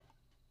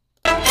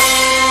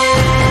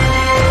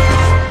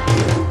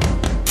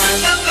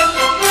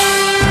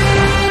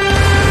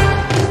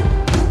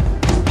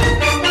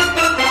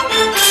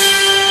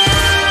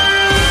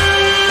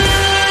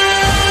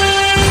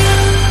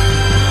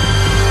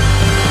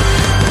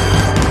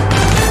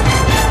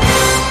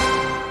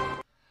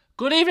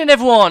Good evening,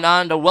 everyone,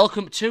 and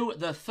welcome to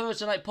the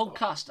Thursday Night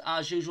Podcast.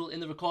 As usual, in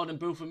the recording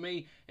booth with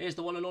me is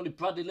the one and only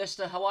Bradley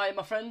Lister. How are you,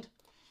 my friend?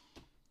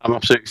 I'm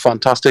absolutely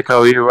fantastic. How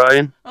are you,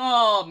 Ryan?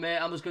 Oh, mate,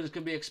 I'm as good as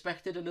can be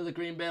expected. Another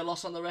Green Bay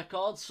loss on the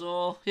record.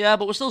 So, yeah,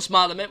 but we're still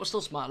smiling, mate. We're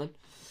still smiling.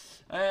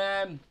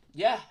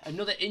 Yeah,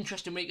 another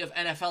interesting week of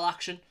NFL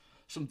action.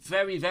 Some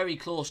very, very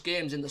close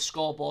games in the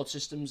scoreboard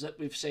systems that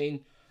we've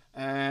seen.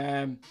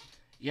 Yeah,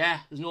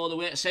 there's no other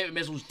way to say it. We may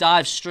as well just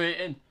dive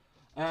straight in.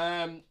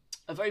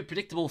 A very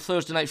predictable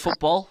Thursday night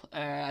football.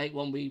 I think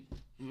one we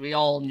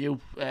all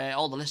knew,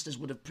 all the listeners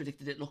would have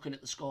predicted it looking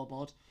at the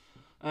scoreboard.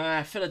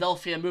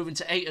 Philadelphia moving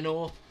to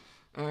 8-0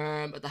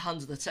 at the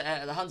hands of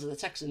the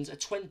Texans. A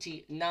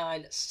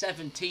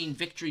 29-17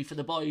 victory for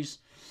the boys.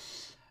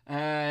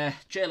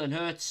 Jalen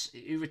Hurts,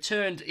 he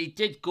returned. He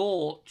did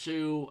go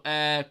to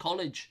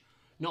college,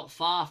 not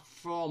far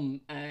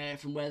from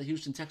where the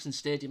Houston Texans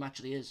Stadium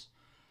actually is.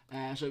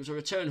 So it was a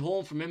return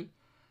home from him.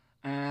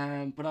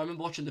 But I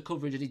remember watching the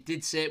coverage and he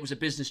did say it was a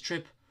business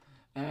trip.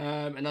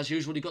 And as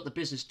usual, he got the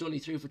business done. He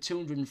threw for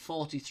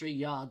 243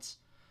 yards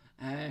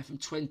from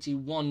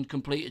 21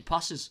 completed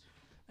passes.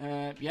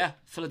 Yeah,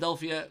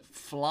 Philadelphia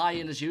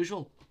flying as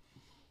usual.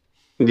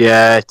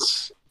 Yeah,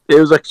 it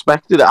was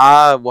expected.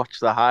 I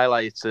watched the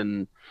highlights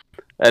and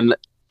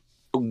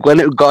when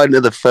it got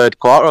into the third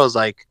quarter, I was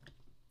like,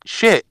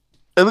 shit,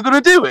 are they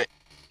going to do it?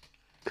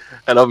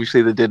 And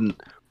obviously they didn't.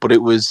 But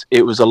it was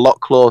a lot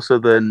closer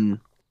than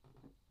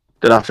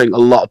I think a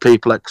lot of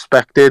people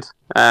expected.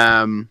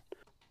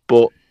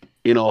 But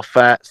you know,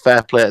 fair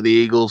play to the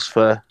Eagles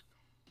for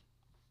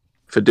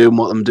doing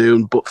what I'm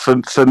doing. But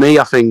for me,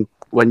 I think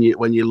when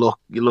you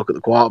look at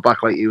the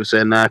quarterback, like you were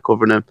saying there,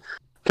 covering him,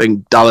 I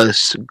think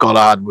Dallas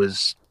Goedert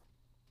was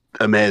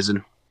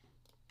amazing.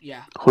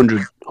 Yeah,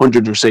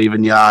 100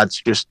 receiving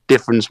yards, just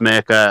difference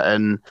maker,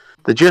 and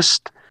it's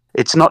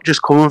not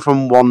just coming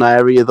from one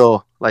area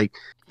though. Like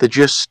they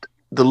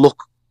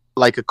look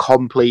like a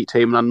complete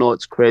team, and I know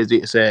it's crazy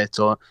to say it,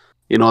 or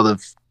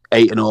they've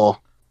 8-0,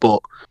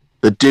 but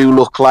they do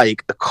look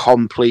like a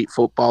complete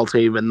football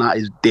team, and that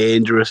is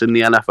dangerous in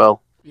the NFL.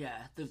 Yeah,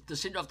 they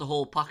seem to have the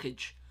whole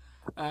package.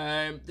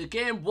 The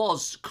game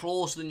was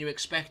closer than you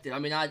expected. I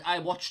mean, I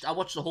watched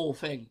the whole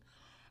thing,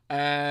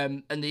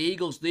 and the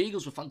Eagles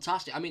were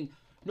fantastic. I mean,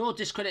 no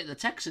discredit to the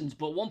Texans,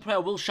 but one player I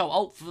will shout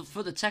out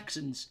for the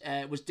Texans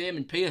was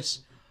Damon Pierce.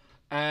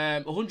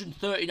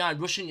 139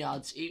 rushing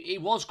yards. He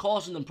was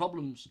causing them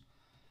problems.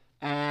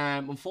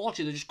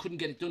 Unfortunately, they just couldn't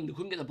get it done. They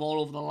couldn't get the ball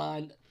over the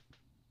line.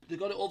 They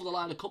got it over the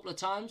line a couple of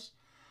times.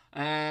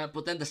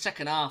 But then the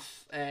second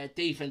half,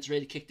 defense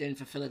really kicked in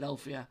for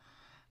Philadelphia.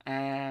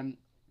 And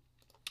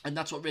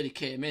that's what really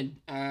came in.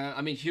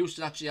 I mean,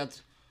 Houston actually had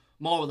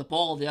more of the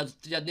ball. They had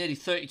nearly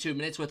 32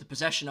 minutes worth of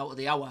possession out of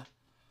the hour.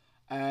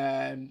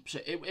 So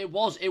it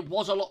was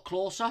a lot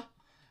closer.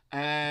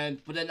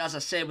 But then, as I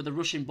say, with the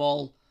rushing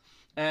ball,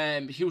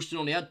 Houston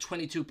only had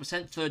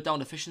 22% third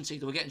down efficiency.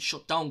 They were getting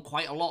shut down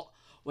quite a lot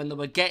when they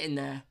were getting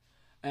there.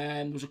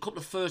 There was a couple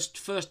of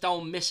first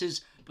down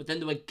misses, but then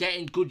they were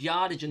getting good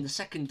yardage in the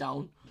second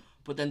down.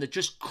 But then they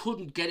just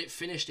couldn't get it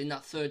finished in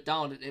that third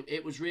down.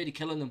 It was really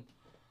killing them.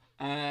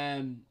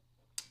 2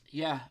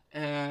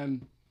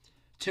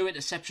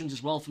 interceptions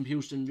as well from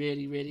Houston.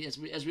 Really, really, as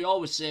we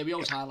always say, we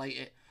always highlight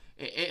it.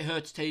 It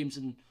hurts teams,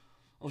 and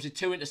obviously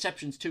 2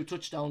 interceptions, 2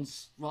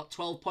 touchdowns,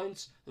 12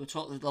 points. They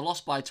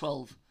lost by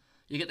 12.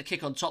 You get the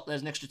kick on top.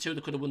 There's an extra 2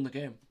 that could have won the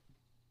game.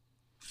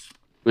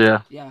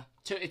 Yeah. Yeah.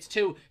 It's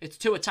two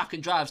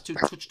attacking drives, 2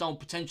 touchdown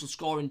potential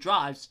scoring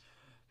drives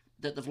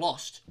that they've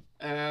lost.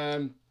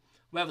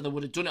 Whether they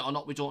would have done it or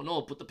not, we don't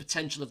know. But the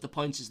potential of the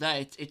points is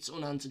there. It's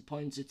unanswered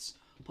points. It's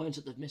points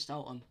that they've missed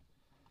out on.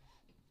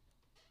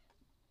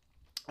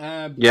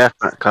 Yeah,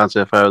 I can't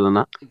say fairer than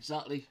that.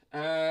 Exactly.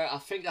 I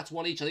think that's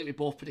one each. I think we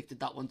both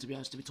predicted that one, to be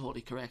honest, to be totally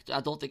correct.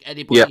 I don't think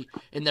anybody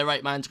in their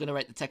right mind is going to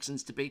rate the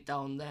Texans to beat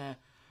down the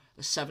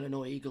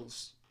 7-0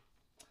 Eagles.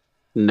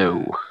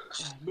 No.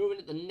 Moving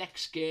to the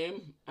next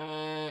game,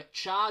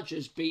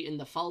 Chargers beating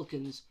the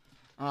Falcons.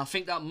 I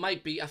think that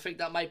might be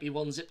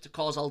one zip to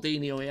cause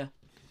Aldinio here.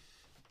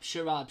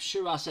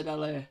 Shura said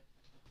LA.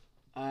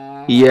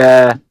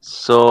 Yeah,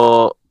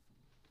 so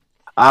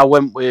I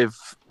went with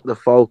the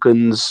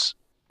Falcons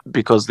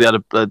because they had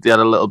a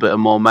little bit of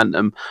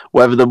momentum.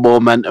 Whether the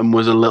momentum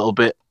was a little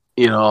bit,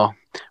 we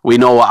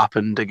know what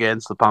happened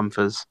against the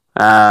Panthers.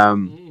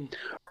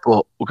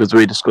 But because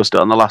we discussed it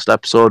on the last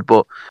episode.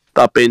 But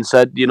that being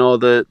said, they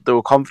were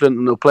confident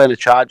and they were playing a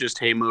Chargers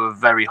team who were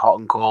very hot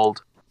and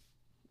cold.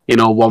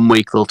 1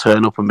 week they'll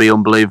turn up and be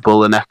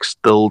unbelievable, the next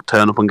they'll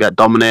turn up and get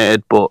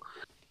dominated. But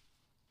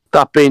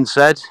that being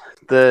said,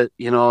 the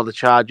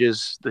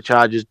Chargers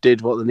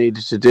did what they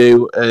needed to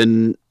do,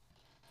 and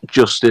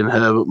Justin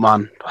Herbert,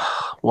 man,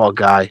 what a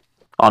guy!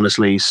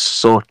 Honestly,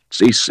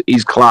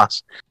 he's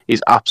class.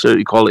 He's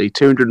absolutely quality.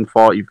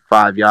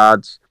 245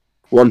 yards.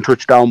 1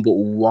 touchdown, but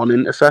 1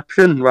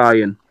 interception,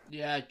 Ryan.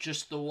 Yeah,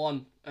 just the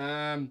one.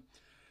 To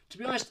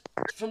be honest,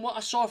 from what I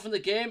saw from the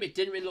game, it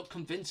didn't really look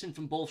convincing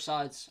from both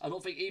sides. I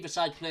don't think either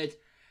side played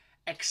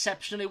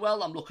exceptionally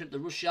well. I'm looking at the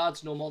rush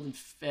yards, no more than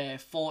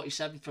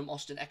 47 from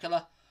Austin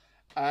Eckler.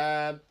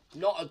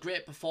 Not a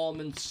great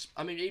performance.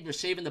 I mean, even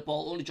receiving the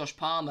ball, only Josh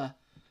Palmer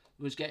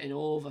was getting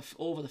over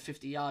the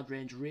 50-yard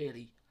range,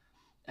 really.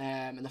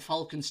 And the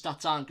Falcons'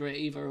 stats aren't great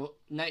either.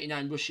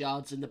 99 rush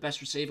yards, and the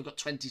best receiver got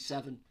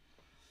 27.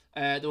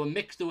 They were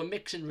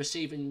mixing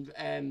receiving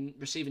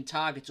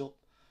targets up.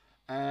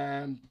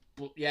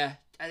 But yeah,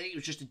 I think it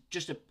was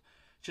just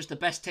the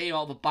best team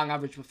out of a bang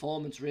average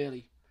performance,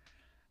 really.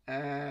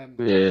 Yeah,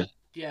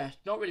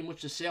 not really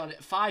much to say on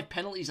it. 5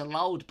 penalties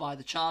allowed by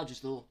the Chargers,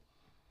 though.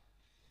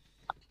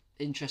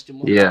 Interesting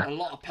one. Yeah. A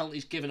lot of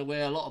penalties given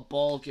away, a lot of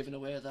ball given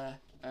away there,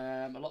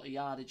 a lot of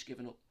yardage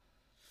given up.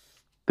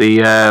 The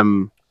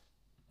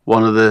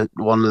one of the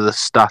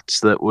stats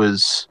that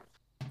was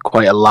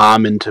quite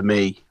alarming to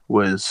me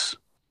was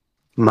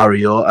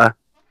Mariota,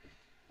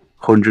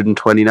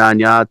 129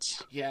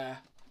 yards. Yeah.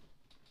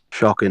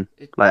 Shocking.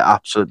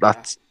 Absolute.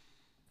 Yeah.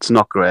 It's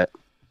not great.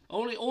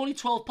 Only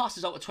 12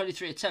 passes out of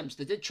 23 attempts.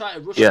 They did try to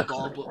rush the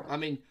ball, but I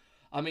mean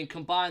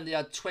combined they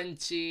had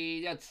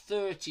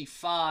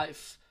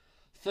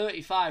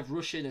 35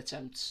 rushing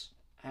attempts.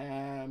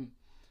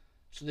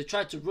 So they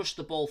tried to rush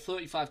the ball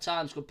 35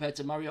 times compared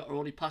to Mariota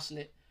only passing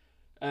it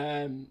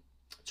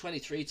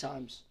 23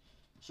 times.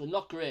 So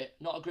not great.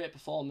 Not a great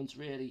performance,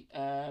 really.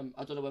 I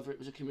don't know whether it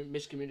was a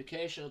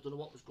miscommunication. I don't know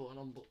what was going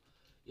on, but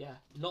yeah,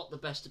 not the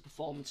best of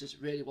performances.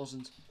 It really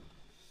wasn't.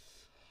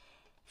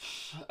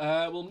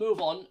 We'll move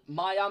on.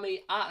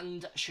 Miami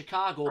and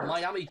Chicago.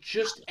 Miami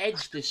just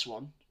edged this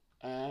one.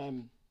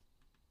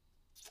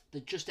 They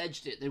just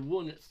edged it. They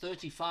won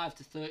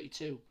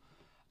 35-32.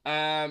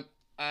 And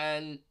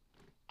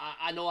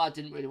I know I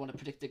didn't really want to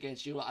predict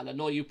against you, and I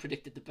know you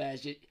predicted the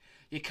Bears.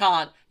 You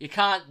can't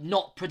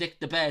not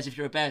predict the Bears if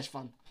you're a Bears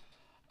fan.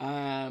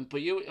 But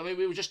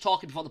we were just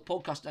talking before the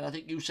podcast, and I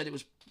think you said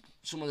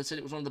someone that said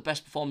it was one of the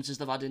best performances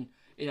they've had in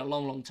a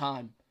long, long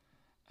time.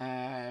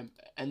 And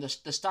the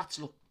stats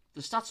look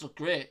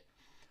great.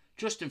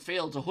 Justin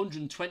Fields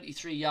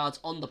 123 yards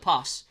on the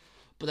pass,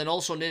 but then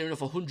also near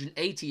enough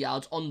 180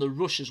 yards on the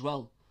rush as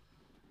well.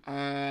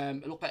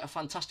 It looked like a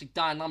fantastic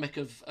dynamic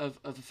of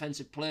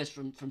offensive plays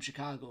from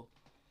Chicago.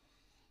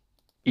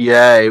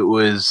 Yeah, it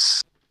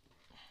was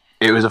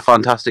a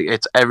fantastic.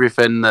 It's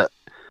everything that,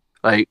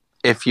 like,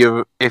 if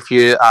you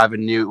either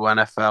new to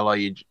NFL or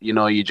you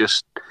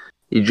just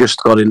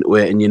got into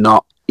it and you're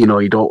not,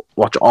 you don't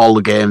watch all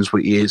the games,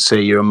 but you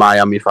say you're a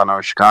Miami fan or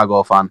a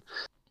Chicago fan,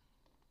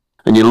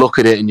 and you look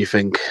at it and you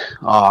think,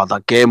 oh,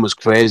 that game was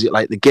crazy.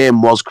 Like, the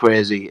game was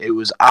crazy. It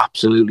was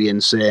absolutely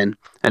insane,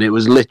 and it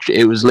was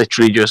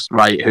literally just,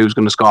 right, who's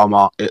going to score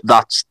more?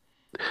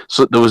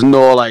 So there was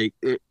no, like,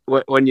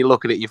 when you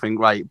look at it, you think,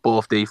 right,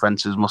 both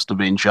defenses must have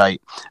been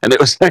shite, and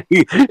it was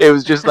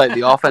just like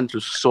the offense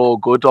was so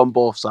good on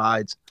both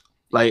sides.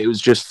 Like, it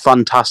was just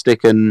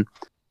fantastic, and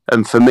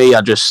for me,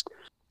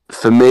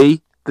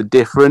 the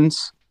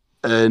difference,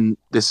 and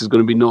this is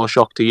going to be no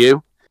shock to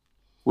you,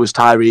 was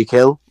Tyreek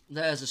Hill.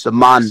 There's the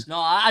man. No,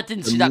 I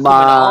didn't see that coming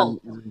at all.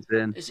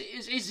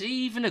 Is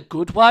he even a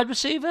good wide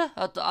receiver?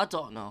 I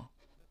don't know.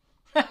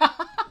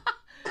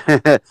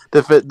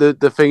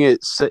 the thing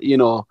is,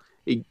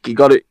 he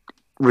got it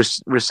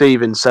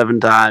receiving 7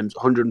 times,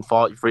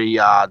 143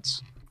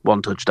 yards,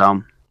 1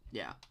 touchdown.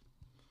 Yeah.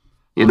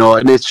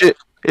 And it's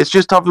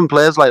just having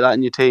players like that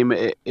in your team.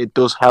 It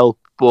does help,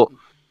 but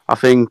I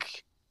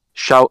think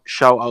shout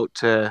out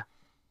to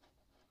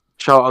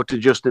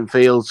Justin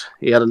Fields.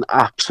 He had an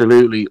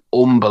absolutely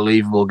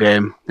unbelievable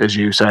game, as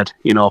you said.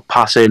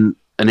 Passing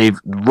and even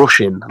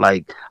rushing.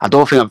 Like, I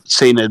don't think I've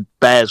seen a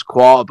Bears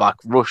quarterback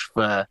rush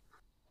for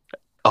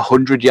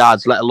 100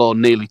 yards, let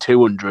alone nearly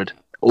 200.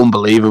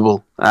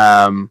 Unbelievable.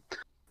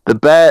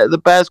 The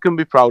Bears can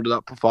be proud of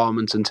that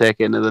performance and take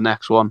it into the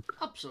next one.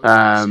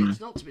 Absolutely. It's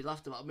not to be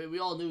laughed about. I mean, we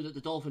all knew that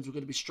the Dolphins were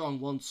going to be strong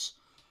once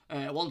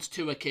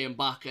Tua came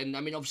back, and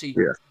I mean, obviously,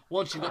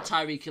 once you've got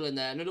Tyreek Hill in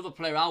there, and another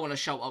player I want to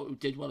shout out who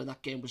did well in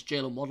that game was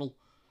Jalen Waddle.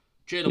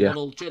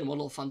 Jalen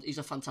Waddle, he's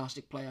a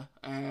fantastic player.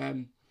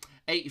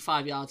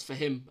 85 yards for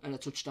him and a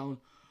touchdown.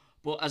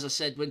 But as I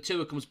said, when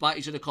Tua comes back,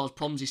 he's going to cause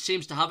problems. He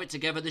seems to have it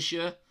together this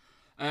year.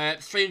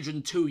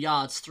 302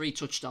 yards, 3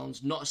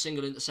 touchdowns, not a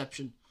single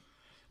interception.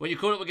 When you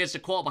come up against a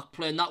quarterback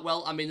playing that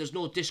well, I mean, there's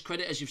no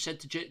discredit, as you've said,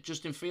 to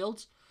Justin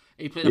Fields.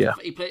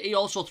 He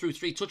also threw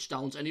 3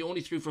 touchdowns, and he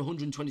only threw for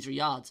 123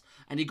 yards,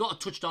 and he got a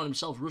touchdown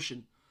himself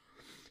rushing.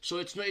 So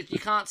it's not, you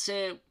can't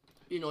say,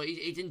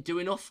 he didn't do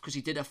enough, because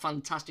he did a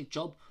fantastic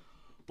job.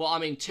 But I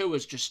mean,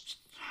 Tua's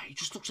he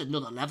just looks at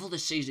another level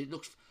this season. It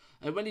looks,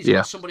 and when he's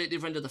got somebody at the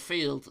other end of the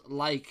field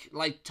like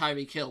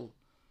Tyreek Hill,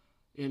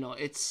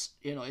 it's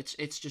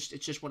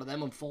just one of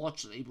them,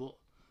 unfortunately. But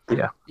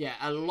yeah,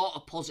 a lot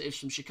of positives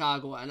from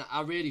Chicago, and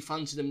I really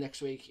fancy them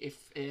next week.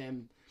 If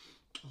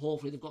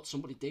hopefully they've got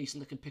somebody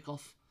decent that can pick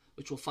off,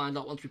 which we'll find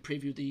out once we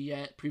preview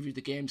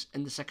the games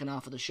in the second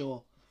half of the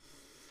show.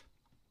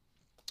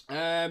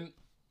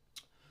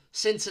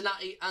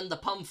 Cincinnati and the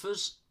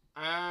Panthers.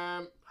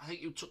 I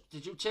think you took.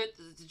 Did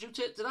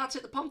I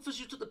take the Panthers?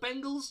 You took the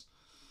Bengals.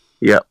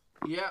 Yeah.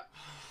 Yeah.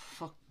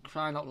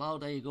 crying out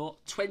loud. There you go.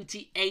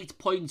 28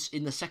 points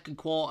in the second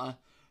quarter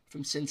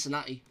from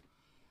Cincinnati.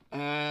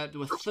 They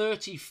were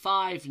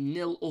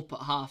 35-0 up at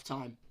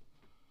halftime.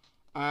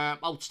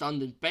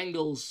 Outstanding.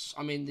 Bengals,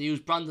 I mean, they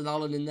used Brandon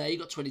Allen in there. He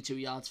got 22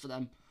 yards for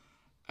them.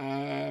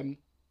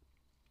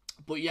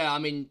 But yeah, I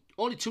mean,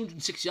 only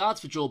 206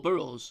 yards for Joe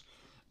Burrows,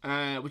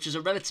 which is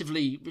a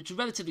relatively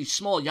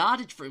small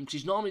yardage for him, because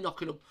he's normally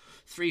knocking up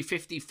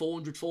 350,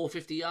 400,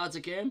 450 yards a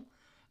game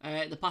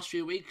in the past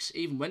few weeks,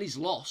 even when he's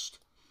lost.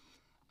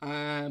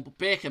 But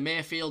Baker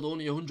Mayfield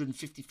only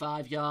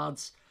 155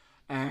 yards.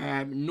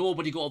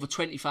 Nobody got over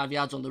 25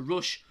 yards on the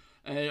rush.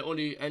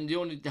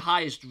 The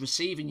highest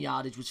receiving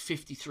yardage was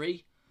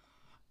 53.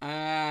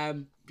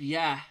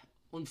 Yeah,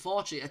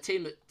 unfortunately,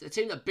 a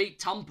team that beat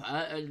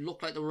Tampa and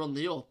looked like they were on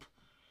the up.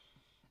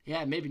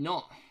 Yeah, maybe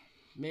not.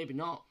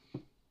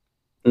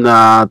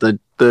 Nah, I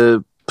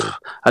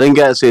didn't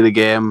get to see the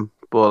game,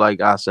 but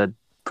like I said,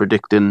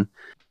 predicting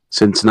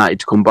Cincinnati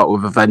to come back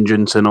with a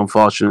vengeance, and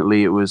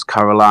unfortunately, it was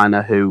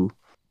Carolina who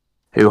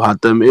had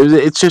them.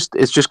 It's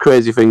just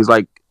crazy things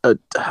like, and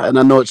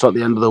I know it's not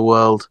the end of the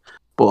world,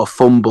 but a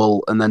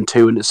fumble and then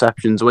 2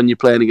 interceptions. When you're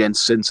playing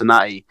against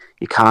Cincinnati,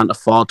 you can't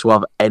afford to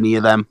have any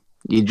of them.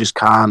 You just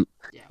can't.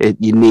 Yeah.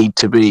 You need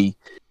to be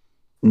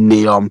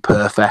neon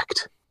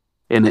perfect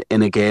in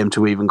a game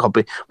to even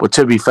compete. But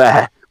to be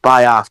fair,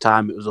 by half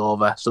time it was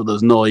over, so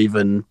there's no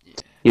even,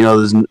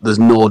 there's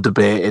no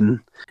debating.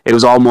 It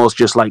was almost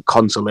just like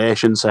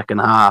consolation second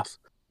half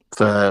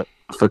for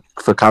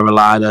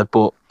Carolina.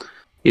 But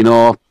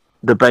the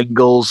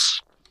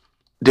Bengals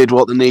did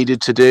what they needed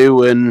to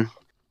do,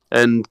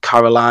 and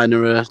Carolina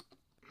are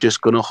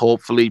just going to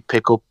hopefully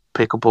pick up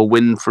a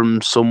win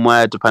from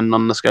somewhere, depending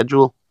on the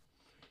schedule.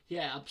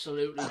 Yeah,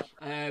 absolutely.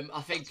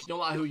 I think no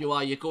matter who you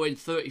are, you're going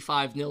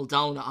 35-0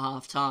 down at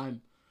half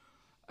time.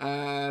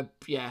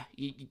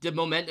 The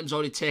momentum's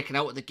already taken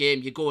out of the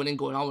game. You're going,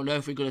 how on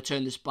earth are we going to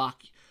turn this back?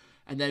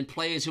 And then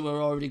players who are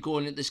already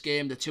going into this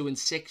game, they're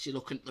 2-6. You're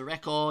looking at the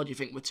record, you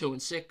think we're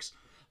 2-6.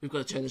 We've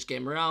got to turn this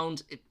game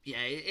around.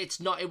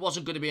 It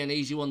wasn't going to be an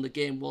easy one. The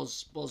game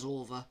was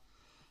over.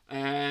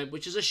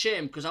 Which is a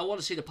shame, because I want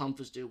to see the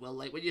Panthers do well.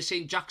 Like when you're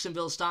seeing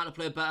Jacksonville starting to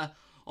play better,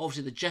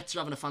 obviously the Jets are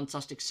having a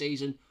fantastic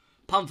season.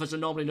 Panthers are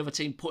normally another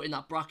team put in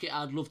that bracket.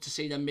 I'd love to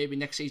see them maybe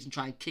next season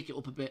try and kick it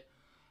up a bit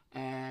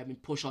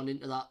and push on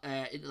into that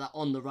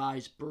on the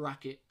rise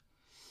bracket.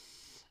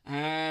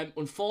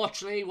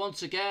 Unfortunately,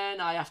 once again,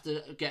 I have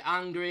to get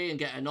angry and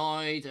get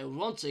annoyed. And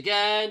once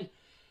again,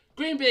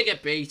 Green Bay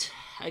get beat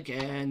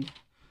again,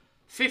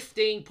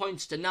 15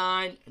 points to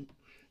 9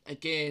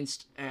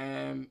 against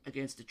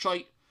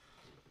Detroit.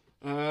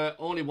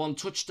 Only 1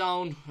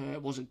 touchdown,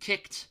 wasn't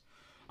kicked.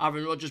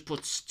 Aaron Rodgers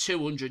puts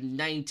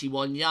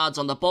 291 yards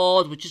on the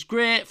board, which is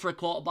great for a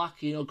quarterback.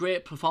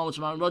 Great performance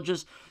from Aaron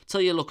Rodgers.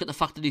 Till you look at the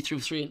fact that he threw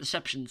 3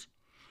 interceptions.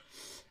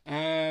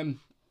 The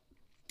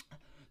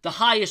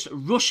highest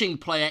rushing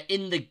player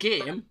in the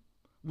game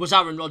was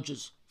Aaron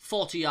Rodgers,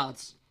 40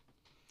 yards.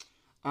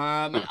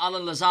 And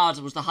Alan Lazard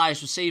was the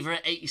highest receiver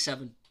at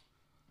 87.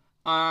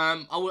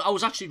 I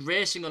was actually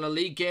racing on a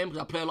league game,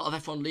 because I play a lot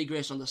of F1 league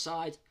race on the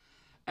side.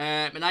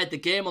 And I had the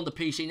game on the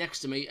PC next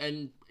to me,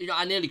 and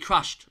I nearly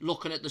crashed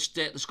looking at the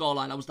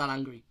scoreline. I was that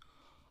angry.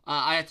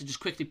 I had to just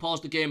quickly pause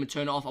the game and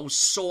turn it off. I was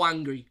so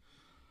angry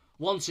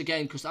once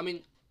again, because I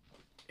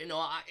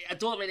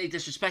don't mean any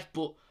disrespect,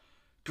 but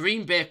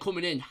Green Bay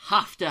coming in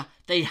have to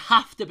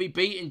be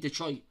beating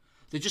Detroit.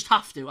 They just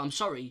have to. I'm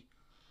sorry.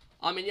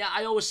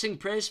 I always sing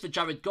praise for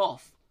Jared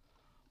Goff,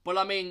 but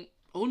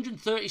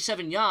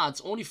 137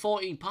 yards, only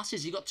 14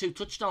 passes. He got 2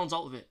 touchdowns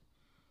out of it.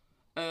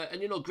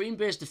 And Green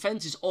Bay's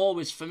defense is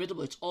always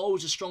formidable. It's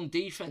always a strong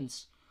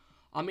defense.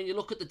 You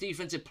look at the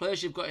defensive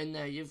players you've got in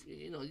there.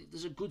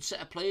 There's a good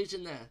set of players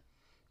in there.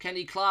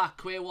 Kenny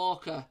Clark, Quay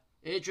Walker,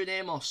 Adrian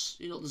Amos.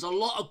 There's a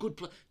lot of good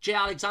players. Jay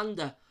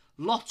Alexander.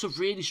 Lots of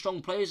really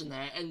strong players in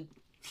there. And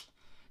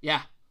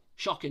yeah,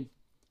 shocking.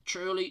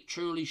 Truly,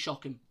 truly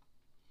shocking.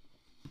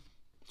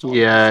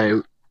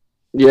 Yeah,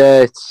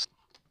 it's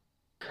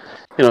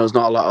there's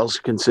not a lot else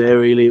you can say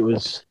really. It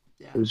was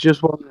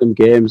just one of them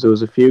games. There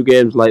was a few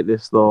games like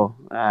this though.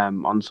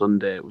 On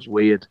Sunday, it was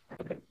weird.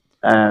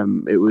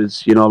 It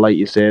was like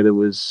you say, there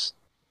was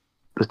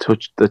the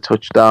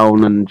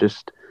touchdown, and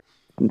just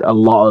a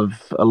lot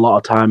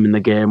of time in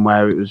the game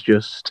where it was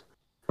just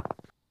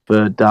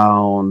 3rd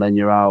down, then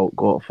you're out,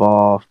 go to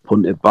 4th,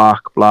 punt it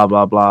back, blah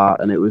blah blah,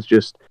 and it was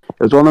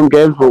one of them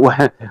games. But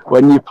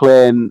when you're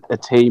playing a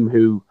team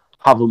who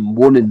haven't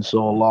won in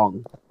so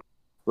long,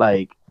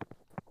 like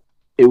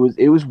it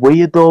was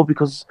weird though,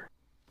 because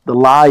the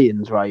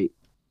Lions, right?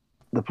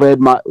 They played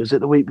was it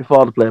the week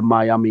before they played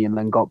Miami and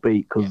then got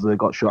beat because they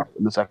got shot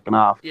in the second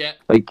half. Yeah.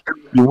 Like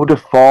you would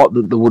have thought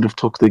that they would have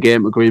took the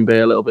game to Green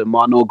Bay a little bit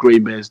more. I know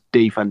Green Bay's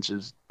defense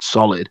is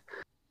solid,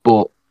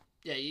 but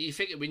yeah, you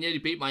think if we nearly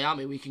beat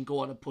Miami, we can go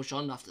on and push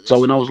on after this. So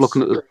when I was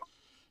looking at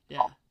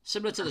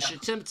similar to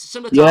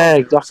how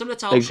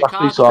exactly,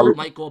 Chicago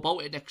might go about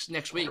it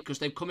next week, because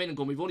they've come in and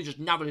gone, we've only just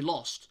narrowly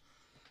lost.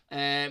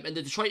 And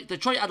the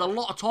Detroit had a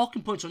lot of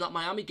talking points from that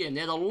Miami game.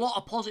 They had a lot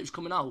of positives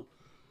coming out.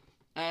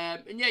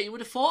 And yeah, you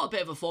would have thought a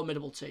bit of a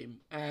formidable team.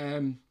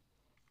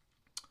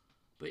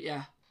 But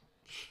yeah,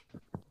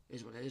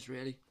 is what it is,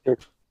 really.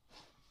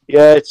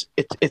 Yeah,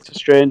 it's a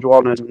strange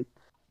one, and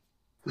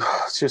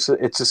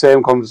it's the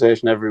same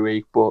conversation every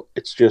week, but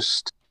it's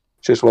just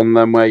one of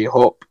them where you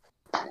hope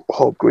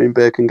Green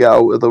Bay can get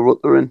out of the rut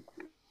they're in.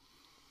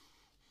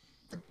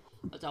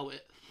 I doubt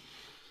it.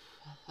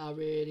 I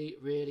really,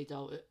 really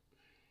doubt it.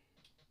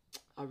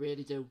 I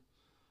really do.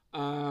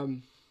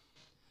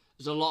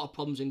 There's a lot of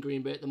problems in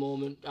Green Bay at the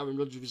moment. Aaron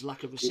Rodgers with his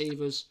lack of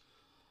receivers.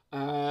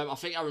 I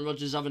think Aaron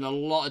Rodgers is having a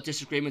lot of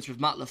disagreements with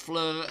Matt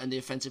LaFleur and the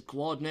offensive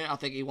coordinator. I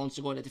think he wants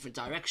to go in a different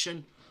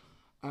direction.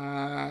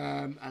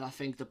 And I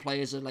think the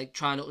players are like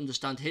trying to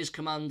understand his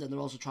command, and they're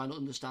also trying to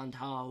understand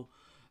how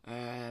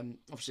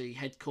obviously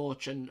head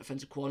coach and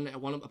offensive coordinator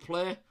want him to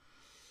play.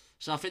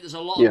 So I think there's a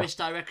lot of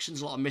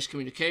misdirections, a lot of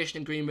miscommunication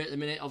in Green Bay at the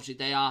minute. Obviously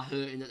they are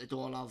hurting that they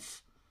don't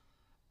have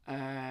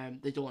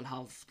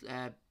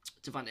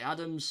Devante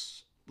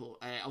Adams, but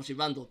obviously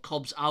Randall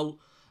Cobb's out,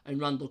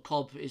 and Randall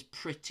Cobb is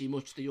pretty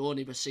much the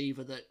only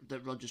receiver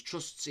that Rodgers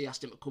trusts. He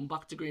asked him to come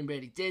back to Green Bay,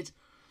 and he did.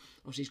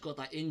 Obviously he's got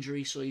that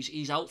injury, so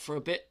he's out for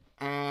a bit.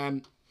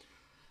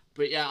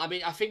 But yeah, I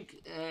mean, I think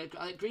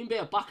Green Bay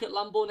are back at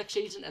Lambeau next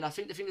season, and I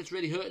think the thing that's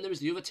really hurting them is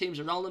the other teams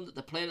around them that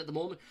they're playing at the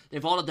moment.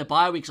 They've all had their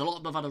bye weeks. A lot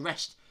of them have had a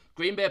rest.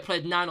 Green Bay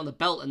played 9 on the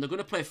belt, and they're going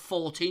to play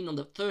 13 on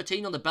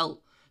the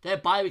belt. Their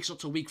bye week's up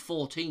to week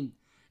 14.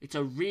 It's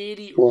a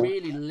really,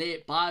 really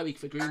late bye week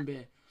for Green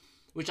Bay,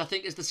 which I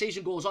think as the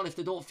season goes on, if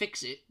they don't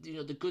fix it, you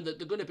know, they're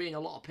going to be in a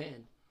lot of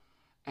pain.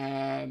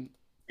 They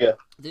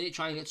need to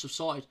try and get stuff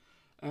sorted.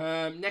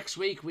 Next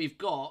week we've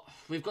got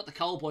the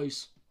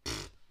Cowboys.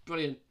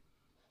 Brilliant.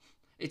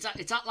 It's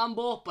at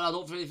Lambeau, but I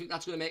don't really think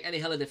that's going to make any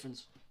hell of a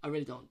difference. I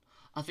really don't.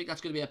 I think that's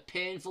going to be a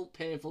painful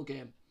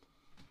game.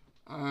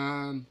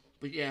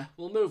 But yeah,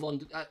 we'll move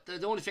on.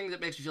 The only thing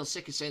that makes me feel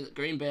sick is saying that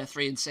Green Bay are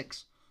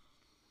 3-6.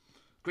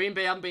 Green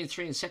Bay haven't been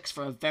 3-6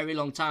 for a very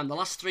long time. The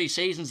last 3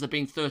 seasons they've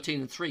been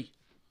 13-3.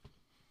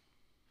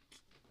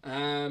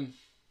 Going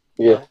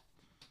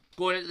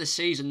into this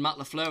season, Matt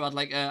LaFleur had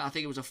I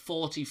think it was a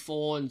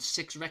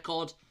 44-6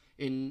 record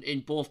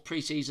in both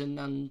preseason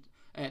and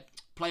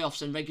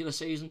playoffs and regular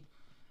season.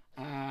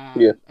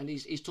 And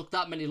he's took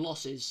that many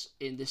losses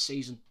in this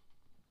season.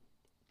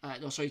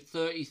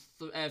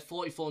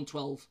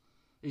 44-12.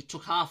 He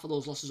took half of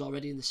those losses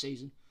already in the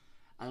season,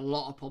 and a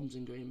lot of problems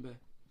in Green Bay.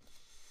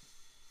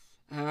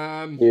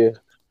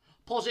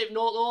 Positive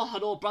note though, I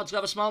know Brad's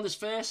got a smile on his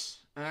face,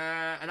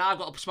 and I've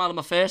got a smile on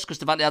my face because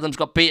Devante Adams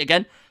got beat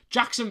again.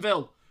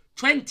 Jacksonville,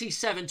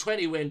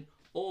 27-20 win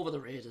over the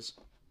Raiders.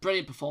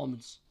 Brilliant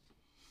performance.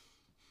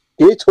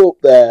 Get up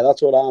there,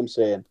 that's what I'm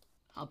saying.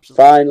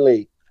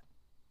 Absolutely.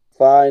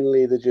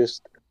 Finally,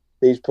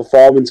 these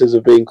performances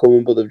have been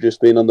coming, but they've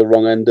just been on the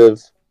wrong end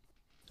of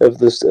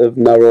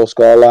narrow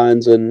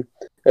scorelines, and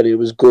it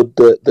was good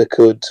that they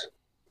could,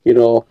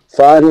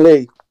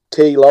 finally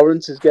T.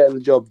 Lawrence is getting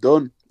the job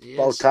done.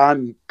 About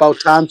time,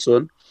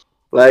 son.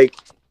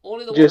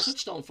 Only the one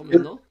touchdown from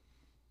him, though.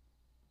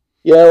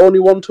 Yeah, only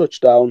one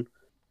touchdown,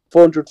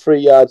 403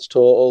 yards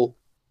total,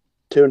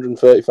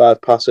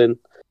 235 passing,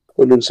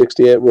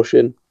 168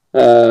 rushing.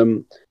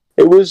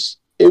 It was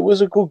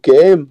a good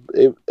game.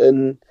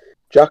 And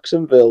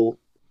Jacksonville,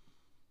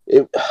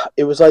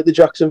 it was like the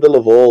Jacksonville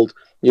of old.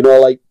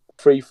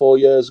 3-4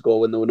 years ago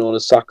when they were known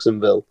as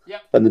Saxonville,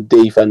 and the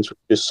defense was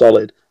just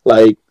solid.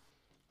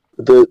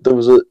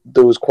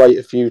 There was quite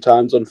a few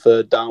times on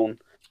third down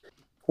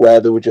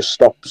where they were just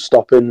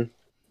stopping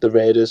the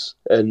Raiders,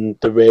 and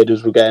the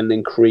Raiders were getting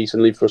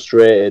increasingly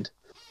frustrated.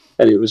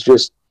 And it was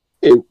just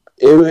it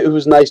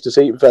was nice to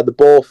see. They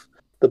both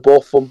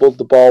fumbled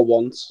the ball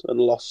once and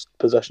lost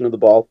possession of the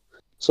ball,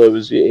 so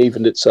it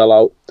evened itself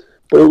out.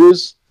 But it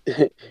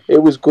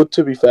was good,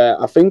 to be fair.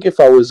 I think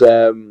if I was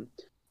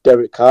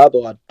Derek Carr,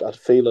 though, I'd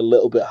feel a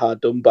little bit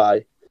hard done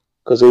by,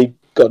 because he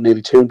got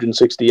nearly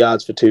 260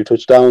 yards for 2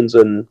 touchdowns,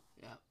 and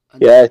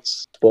I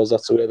suppose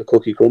that's the way the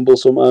cookie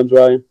crumbles sometimes,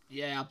 Ryan.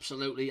 Yeah,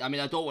 absolutely. I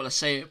mean, I don't want to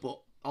say it, but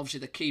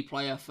obviously the key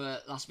player for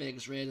Las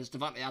Vegas Raiders,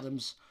 Devante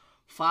Adams,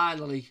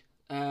 finally,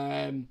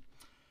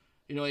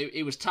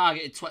 he was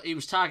targeted. He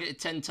was targeted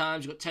 10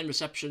 times. He got 10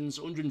 receptions,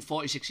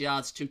 146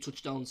 yards, 2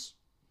 touchdowns.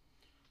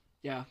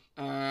 Yeah,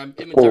 him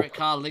and Derek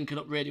Carr linking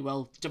up really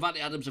well. Devante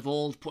Adams of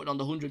old, putting on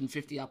the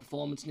 150-yard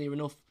performance near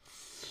enough.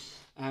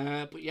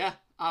 But yeah,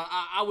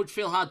 I would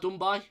feel hard done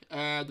by.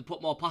 They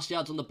put more pass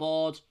yards on the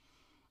board.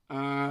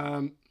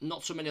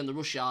 Not so many on the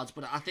rush yards,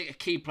 but I think a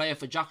key player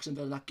for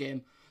Jacksonville in that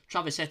game,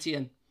 Travis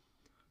Etienne.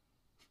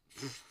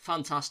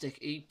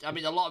 Fantastic. A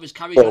lot of his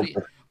carries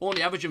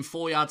only averaging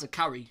 4 yards a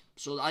carry.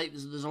 So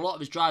there's a lot of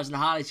his drives and the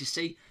highlights you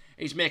see.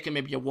 He's making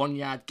maybe a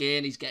 1-yard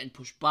gain. He's getting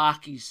pushed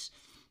back.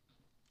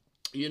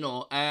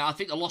 I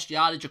think they lost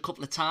yardage a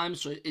couple of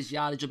times, so his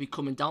yardage will be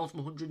coming down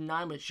from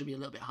 109, but it should be a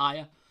little bit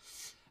higher.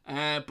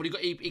 But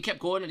he kept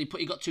going, and he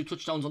got 2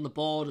 touchdowns on the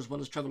board, as well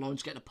as Trevor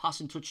Lawrence getting a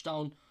passing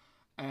touchdown,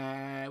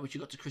 which he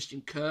got to Christian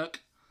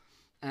Kirk.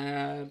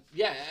 It's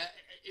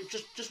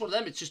just one of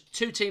them. It's just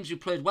 2 teams who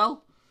played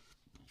well.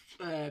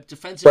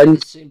 Defensively,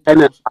 it seemed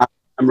close.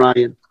 I'm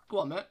Ryan. Go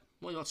on, mate.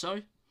 What you got,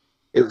 sorry?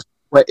 It was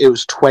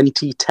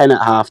 20-10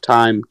 at half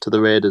time to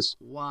the Raiders.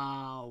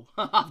 Wow.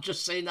 I've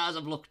just seen that as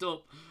I've looked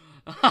up.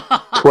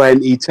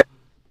 20-10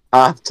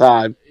 half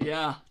time.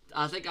 Yeah.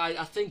 I think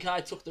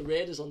I took the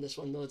Raiders on this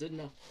one though,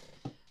 didn't I?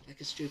 Like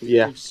a stupid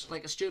goose.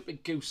 Like a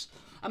stupid goose.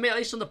 I mean, at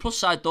least on the plus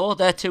side though,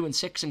 they're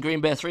 2-6 and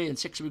Green Bay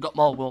 3-6. We've got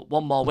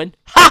one more win.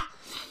 Ha!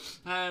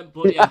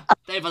 But yeah,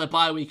 they've had a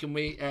bye week and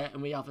we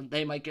haven't.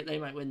 They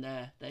might win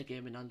their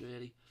game in hand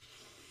really.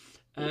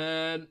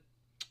 I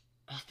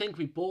think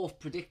we both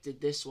predicted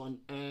this one.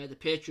 The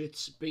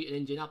Patriots beating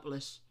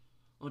Indianapolis.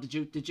 Or did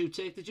you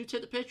take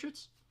the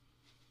Patriots?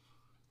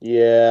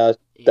 Yeah,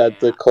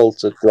 the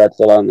Colts are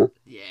dreadful, aren't they?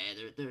 Yeah,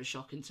 they're a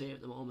shocking team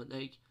at the moment.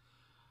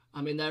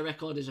 I mean, their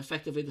record is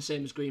effectively the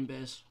same as Green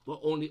Bay's, but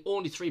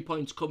only 3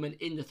 points coming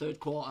in the third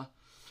quarter.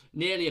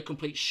 Nearly a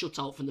complete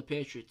shutout from the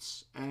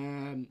Patriots.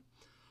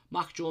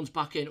 Mac Jones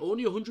back in,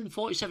 only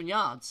 147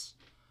 yards.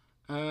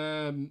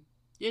 And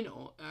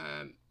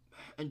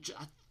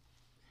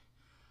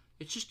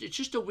it's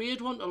just a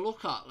weird one to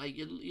look at. Like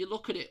you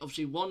look at it,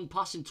 obviously one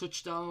passing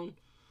touchdown,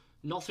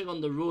 nothing on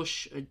the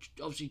rush.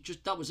 Obviously,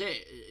 just that was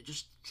it.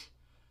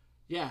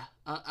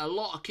 A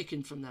lot of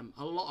kicking from them.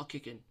 A lot of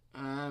kicking.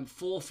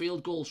 4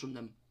 field goals from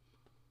them,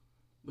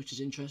 which is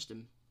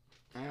interesting.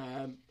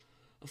 A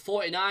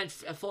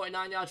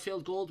 49-yard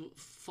field goal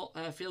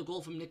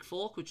from Nick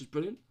Folk, which is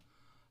brilliant.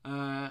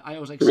 I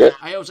always like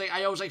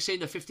seeing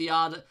the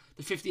 50-yard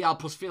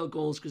plus field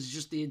goals because it's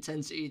just the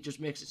intensity. It just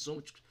makes it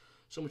so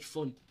much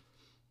fun.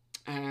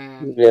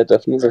 Yeah,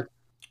 definitely.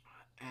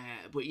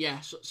 But yeah,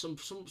 so, some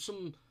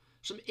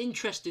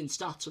interesting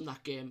stats from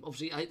that game.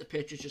 Obviously, I think the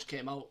Patriots just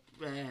came out.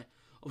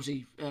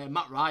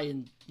 Matt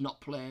Ryan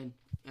not playing.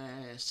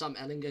 Sam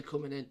Ellinger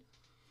coming in.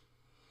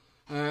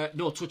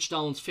 No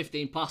touchdowns,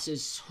 15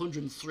 passes,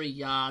 103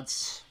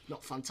 yards.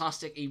 Not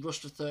fantastic. He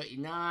rushed for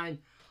 39.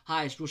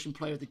 Highest rushing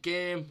player of the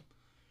game.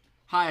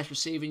 Highest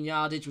receiving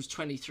yardage was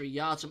 23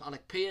 yards from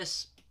Alec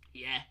Pierce.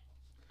 Yeah,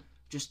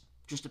 just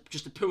a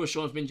poor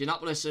showing from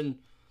Indianapolis, and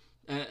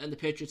the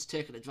Patriots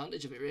taking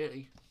advantage of it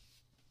really.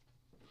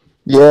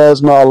 Yeah,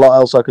 there's not a lot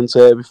else I can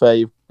say. To be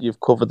fair, you've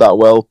covered that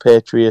well.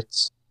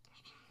 Patriots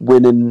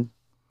winning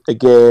a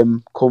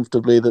game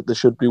comfortably that they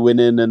should be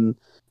winning, and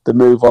they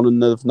move on,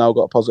 and they've now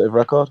got a positive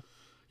record.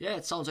 Yeah,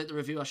 it sounds like the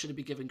review I should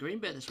be giving Green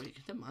Bay this week.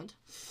 Never mind.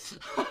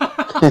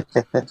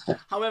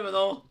 However,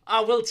 though, I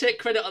will take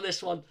credit on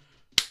this one.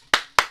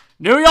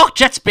 New York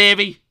Jets,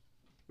 baby.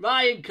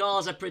 Ryan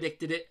Causer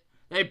predicted it.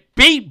 They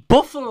beat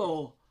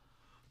Buffalo.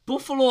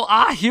 Buffalo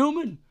are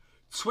human.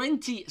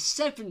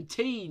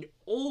 2017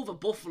 over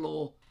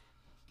Buffalo.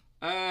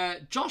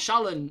 Josh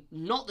Allen,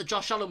 not the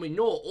Josh Allen we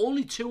know,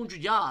 only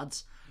 200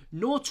 yards,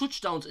 no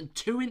touchdowns and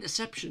 2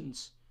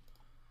 interceptions.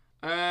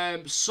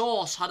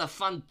 Sauce had a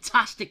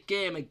fantastic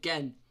game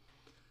again.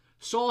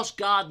 Sauce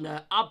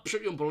Gardner,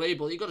 absolutely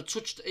unbelievable. He got an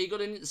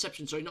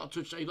interception. Sorry, not a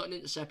touchdown. He got an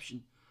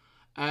interception.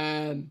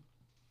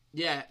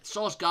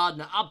 Sauce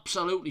Gardner,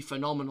 absolutely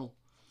phenomenal.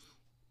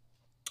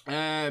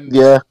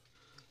 CJ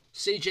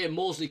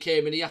Mosley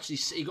came and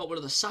he got one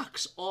of the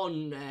sacks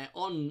on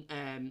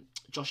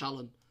Josh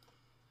Allen.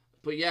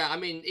 But yeah, I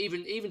mean,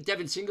 even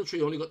Devin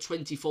Singletary only got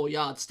 24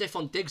 yards.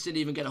 Stephon Diggs didn't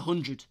even get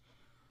 100.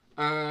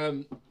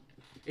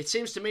 It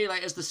seems to me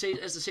like as the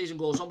season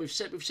goes on, we've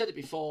said it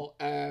before,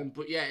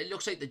 but yeah, it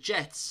looks like the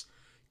Jets'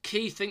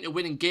 key thing to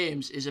winning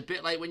games is a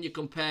bit like when you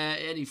compare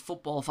any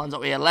football fans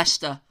out here,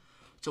 Leicester,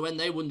 to when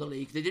they won the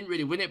league. They didn't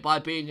really win it by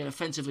being an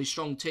offensively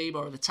strong team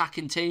or an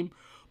attacking team,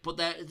 but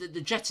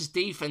the Jets'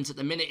 defense at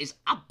the minute is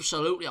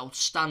absolutely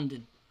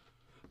outstanding.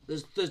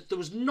 There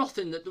was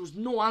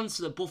no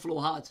answer that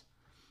Buffalo had,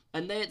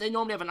 and they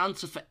normally have an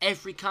answer for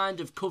every kind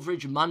of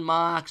coverage, man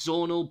mark,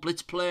 zonal,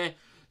 blitz play.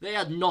 They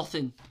had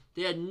nothing.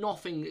 They had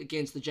nothing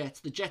against the Jets.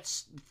 The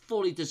Jets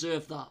fully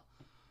deserved that.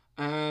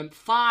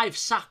 5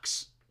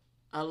 sacks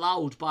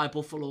allowed by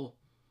Buffalo.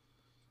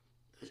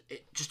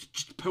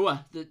 Just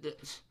poor.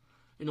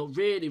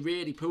 Really,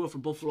 really poor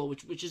from Buffalo,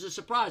 which is a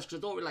surprise because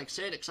I don't really like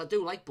saying it because I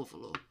do like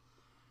Buffalo.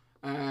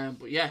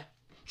 But yeah,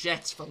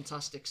 Jets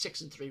fantastic.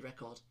 6-3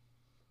 record.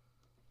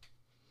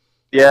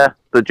 Yeah,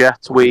 the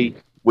Jets. We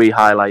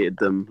highlighted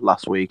them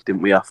last week,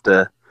 didn't we?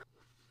 After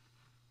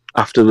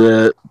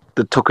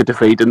they took a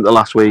defeat, didn't they,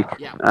 last week?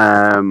 Yeah.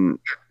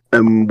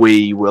 And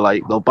we were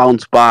like, they'll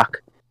bounce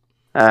back,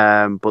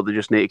 but they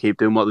just need to keep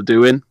doing what they're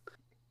doing,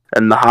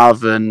 and they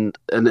have. And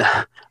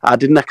I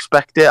didn't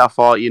expect it. I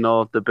thought,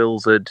 the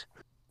Bills would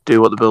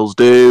do what the Bills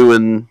do,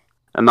 and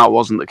that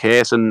wasn't the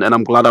case. And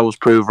I'm glad I was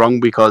proved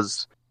wrong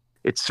because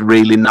it's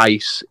really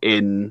nice.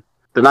 The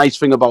nice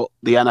thing about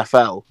the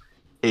NFL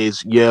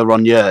is year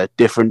on year,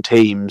 different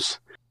teams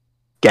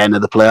getting to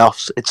the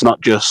playoffs. It's not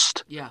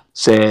just,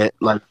 say,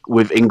 like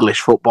with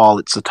English football,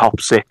 it's the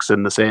top 6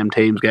 and the same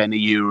teams getting to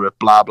Europe,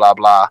 blah, blah,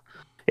 blah.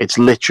 It's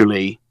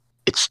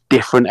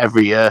different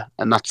every year,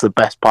 and that's the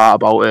best part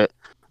about it.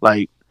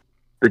 Like,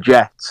 the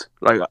Jets,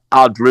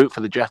 I'd root for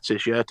the Jets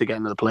this year to get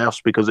into the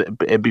playoffs because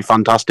it'd be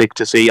fantastic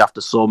to see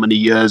after so many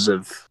years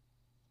of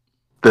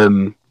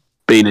them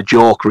been a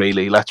joke,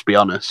 really. Let's be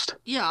honest.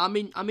 Yeah, I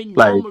mean,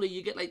 Like, normally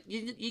you get like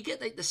you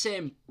get like the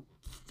same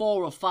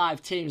 4 or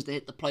 5 teams that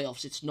hit the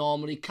playoffs. It's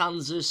normally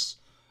Kansas,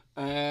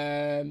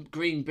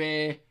 Green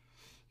Bay.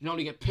 You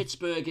normally get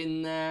Pittsburgh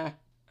in there.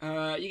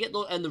 You get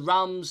and the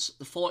Rams,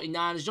 the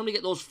 49ers. You normally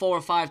get those 4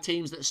 or 5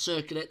 teams that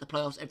circulate the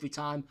playoffs every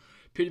time,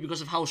 purely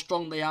because of how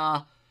strong they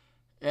are.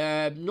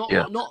 I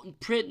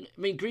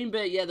mean, Green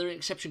Bay, yeah, they're an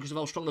exception because of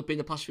how strong they've been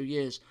the past few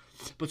years.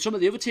 But some of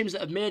the other teams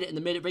that have made it and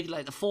they made it regular,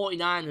 like the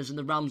 49ers and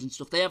the Rams and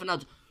stuff, they haven't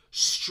had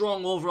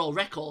strong overall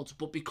records.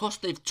 But because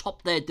they've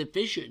topped their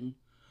division,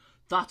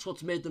 that's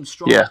what's made them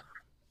strong. Yeah.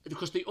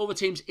 Because the other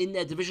teams in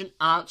their division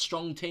aren't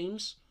strong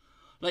teams.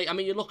 Like, I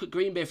mean, you look at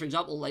Green Bay, for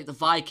example, like the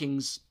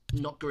Vikings,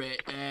 not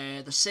great.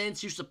 The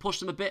Saints used to push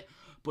them a bit,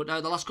 but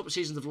now the last couple of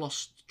seasons they've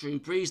lost Drew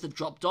Brees, they've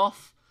dropped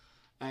off.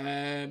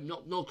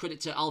 No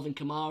credit to Alvin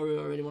Kamara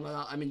or anyone like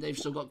that. I mean, they've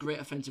still got great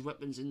offensive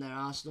weapons in their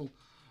arsenal.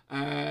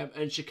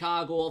 And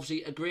Chicago,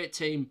 obviously, a great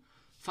team.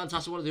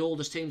 Fantastic, one of the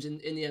oldest teams in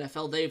the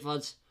NFL. They've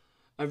had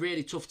a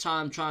really tough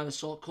time trying to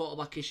sort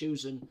quarterback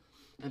issues and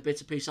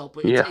bits of piece out.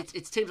 But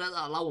it's teams like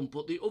that allow them.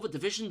 But the other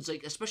divisions,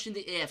 like especially in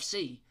the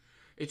AFC,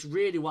 it's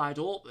really wide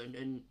open,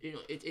 and you know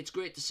it's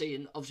great to see.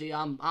 And obviously,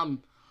 I'm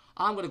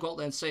going to go out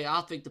there and say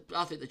I think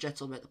the Jets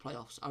will make the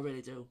playoffs. I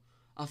really do.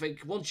 I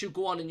think once you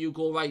go on and you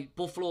go, right,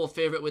 Buffalo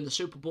favourite win the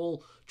Super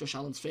Bowl, Josh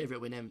Allen's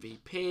favourite win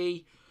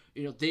MVP.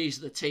 You know, these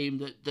are the team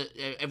that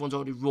everyone's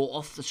already wrote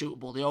off the Super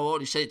Bowl. They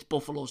already said it's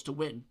Buffalo's to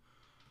win.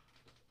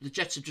 The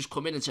Jets have just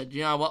come in and said,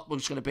 you know what, we're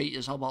just going to beat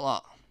you. How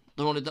about that?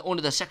 They're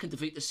only their second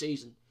defeat this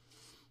season.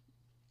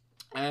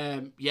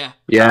 Yeah.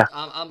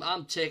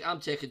 I'm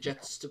taking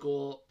Jets to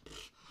go.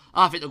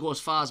 I think they'll go as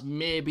far as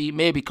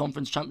maybe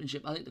conference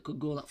championship. I think they could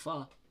go that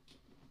far.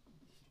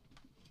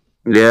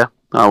 Yeah,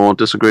 I won't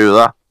disagree with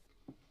that.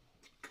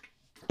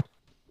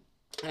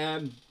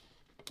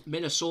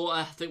 Minnesota,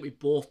 I think we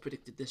both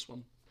predicted this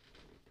one.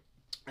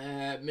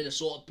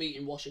 Minnesota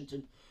beating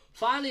Washington.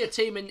 Finally, a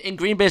team in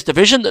Green Bay's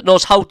division that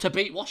knows how to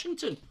beat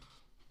Washington.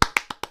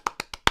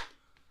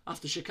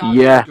 After Chicago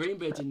and Green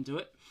Bay didn't do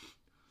it.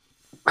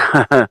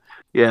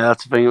 Yeah,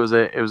 that's the thing.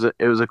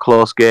 It was a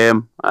close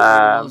game.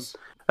 And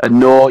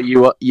no,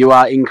 you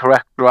are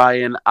incorrect,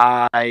 Ryan.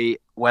 I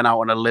went out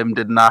on a limb,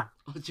 didn't I?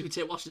 Did you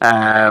take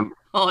Washington?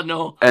 Oh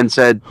no! And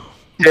said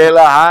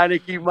Taylor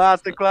Heineke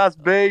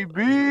masterclass,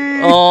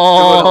 baby.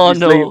 Oh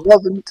no! It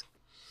wasn't.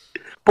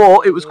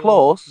 But it was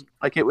close.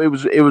 Like it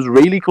was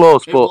really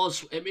close. But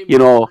was. I mean,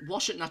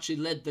 Washington actually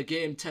led the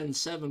game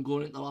 10-7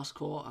 going into the last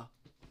quarter.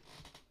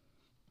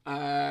 But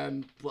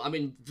I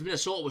mean,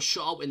 Minnesota was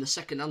shut out in the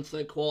second and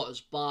third quarters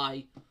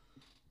by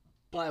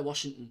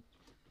Washington.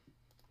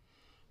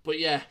 But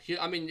yeah,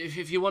 I mean,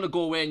 if you want to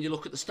go away and you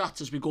look at the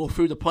stats as we go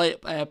through the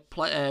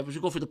as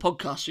we go through the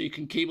podcast, so you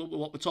can keep up with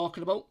what we're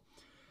talking about.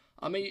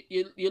 I mean,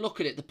 you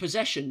look at it, the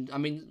possession. I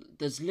mean,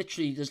 there's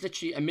literally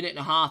a minute and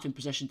a half in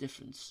possession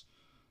difference.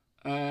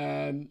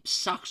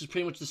 Sacks is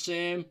pretty much the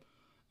same.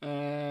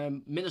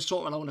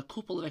 Minnesota allowing a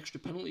couple of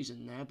extra penalties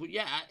in there, but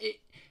yeah,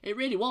 it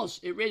really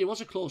was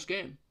a close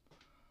game.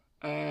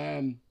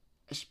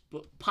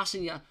 But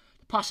passing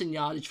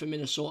yardage for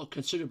Minnesota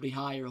considerably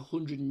higher,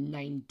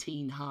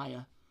 119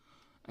 higher.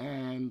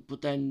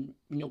 But then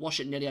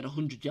Washington nearly had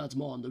 100 yards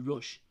more on the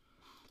rush.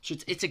 So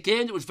it's a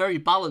game that was very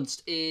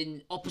balanced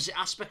in opposite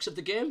aspects of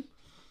the game.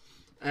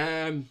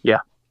 Yeah.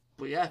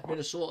 But yeah,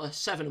 Minnesota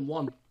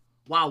 7-1.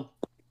 Wow.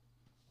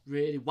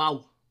 Really,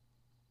 wow.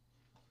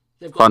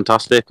 They've got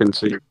fantastic, and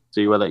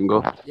see where they can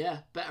go. Yeah,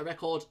 better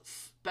record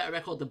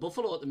than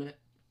Buffalo at the minute.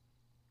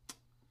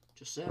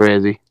 Just saying.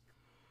 Crazy.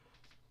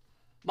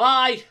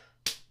 My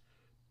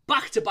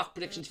back-to-back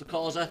predictions for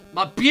Causa.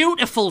 My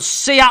beautiful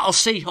Seattle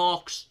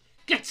Seahawks.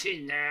 Get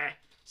in there.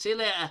 See you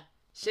later.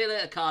 See you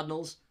later,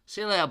 Cardinals.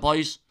 See you later,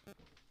 boys.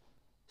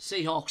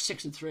 Seahawks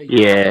 6-3.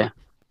 Yeah.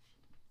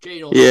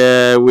 Gino.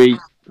 Yeah, we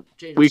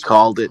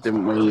called it,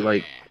 didn't we?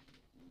 Like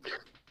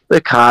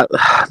they can't.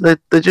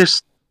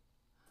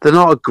 They're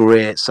not a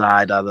great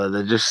side, are they?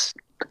 They're just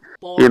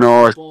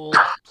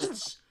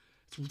it's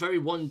very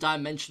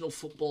one-dimensional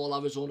football.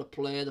 Arizona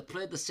play. They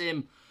played the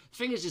same. The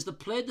thing is they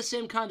played the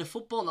same kind of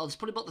football now. It's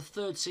probably about the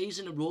third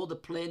season in a row they're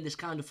playing this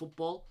kind of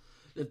football.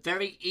 They're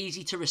very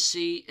easy to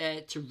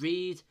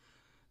read.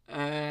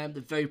 They're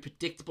very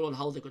predictable on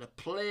how they're going to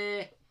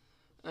play.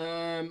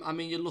 I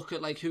mean, you look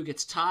at like who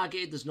gets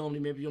targeted. There's normally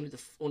maybe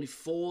only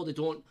 4. They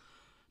don't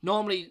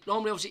normally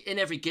obviously in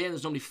every game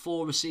there's normally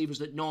 4 receivers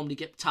that normally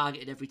get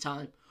targeted every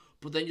time.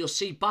 But then you'll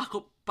see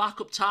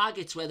backup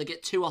targets where they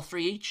get 2 or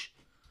 3 each.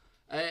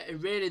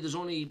 And really, there's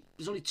only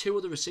 2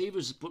 of the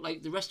receivers, but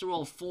like the rest are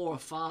all 4 or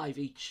 5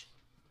 each.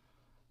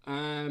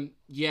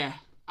 Yeah,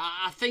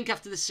 I think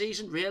after the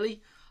season,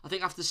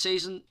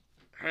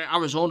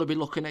 Arizona will be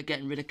looking at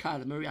getting rid of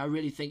Kyler Murray. I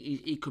really think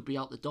he could be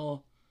out the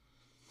door.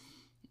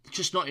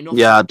 Just not enough.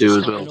 Yeah, I do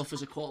as well. Not enough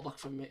as a quarterback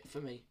for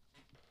me.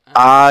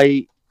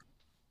 I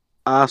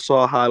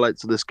saw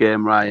highlights of this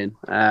game, Ryan,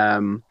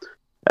 and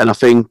I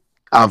think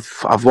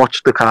I've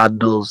watched the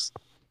Cardinals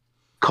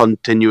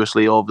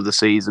continuously over the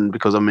season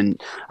because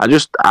I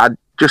just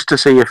just to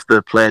see if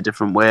they play a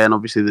different way, and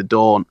obviously they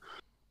don't.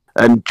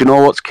 And do you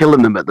know what's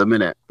killing them at the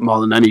minute more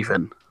than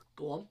anything?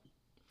 Go on.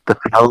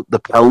 The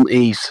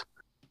penalties.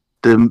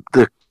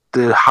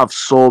 They have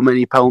so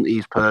many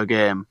penalties per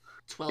game.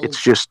 12.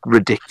 It's just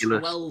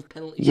ridiculous. 12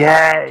 penalties.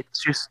 Yeah,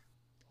 it's just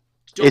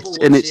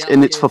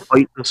it's for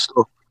pointless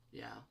stuff.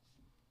 Yeah.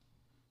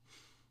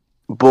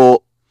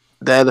 But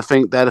they're the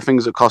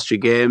things that cost you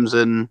games,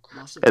 and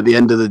Massively. at the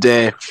end of the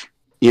day,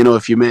 you know,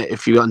 if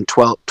you got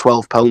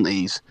 12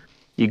 penalties,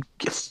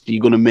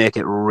 you're going to make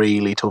it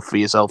really tough for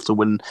yourself to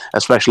win,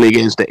 especially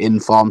against the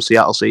in-form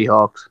Seattle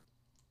Seahawks.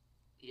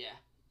 Yeah,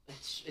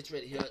 it's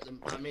really hurt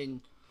them. I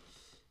mean,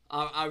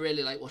 I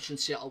really like watching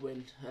Seattle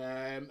win.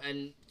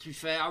 And to be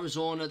fair,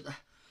 Arizona,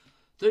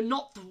 they're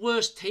not the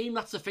worst team.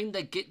 That's the thing.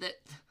 They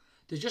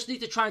just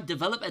need to try and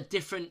develop a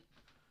different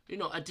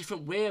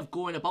way of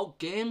going about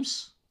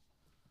games.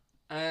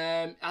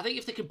 I think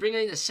if they can bring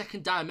in a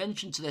second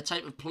dimension to their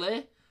type of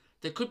play,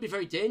 they could be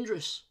very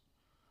dangerous.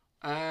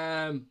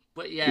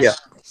 But yeah,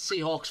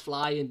 Seahawks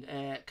fly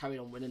and carry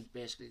on winning.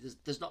 Basically,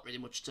 there's not really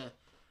much to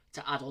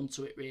add on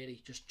to it.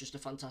 Really, just a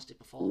fantastic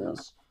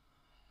performance.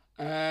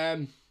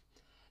 No.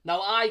 Now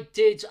I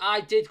did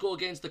go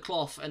against the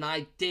cloth, and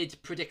I did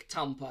predict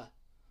Tampa.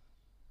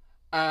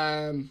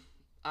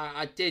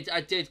 I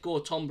did go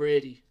Tom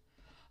Brady.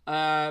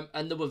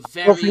 And they were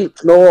very.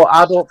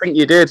 I don't think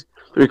you did,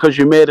 because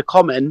you made a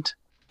comment.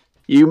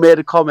 You made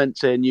a comment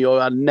saying you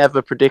are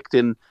never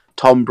predicting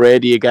Tom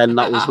Brady again.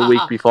 That was the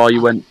week before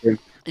you went to.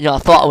 Yeah, I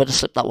thought I would have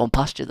slipped that one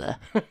past you there.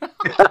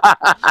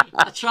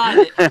 I tried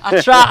it.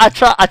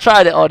 I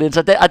tried it, audience.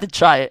 I did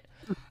try it.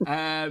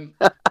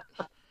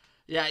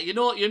 Yeah, you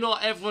know,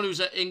 everyone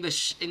who's an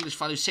English fan who's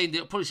probably seen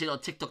it on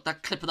TikTok,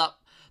 that clip of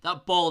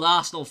that bald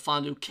Arsenal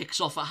fan who kicks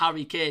off at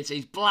Harry Kane. So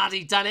he's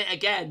bloody done it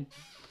again.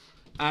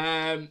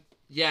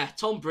 Yeah,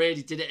 Tom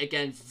Brady did it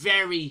again.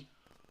 Very,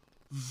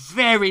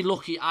 very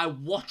lucky. I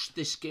watched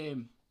this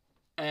game.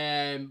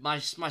 My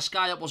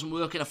Sky app wasn't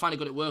working. I finally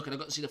got it working. I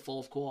got to see the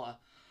fourth quarter.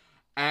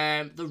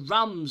 The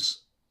Rams,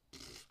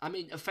 I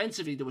mean,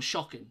 offensively, they were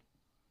shocking.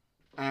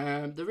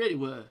 They really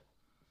were.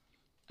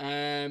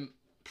 I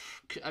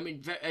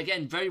mean,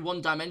 again, very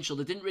one-dimensional.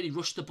 They didn't really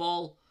rush the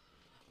ball.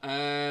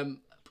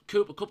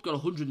 Cooper Kupp got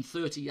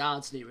 130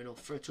 yards near enough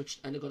for a touch,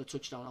 and they got a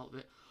touchdown out of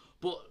it.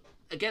 But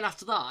again,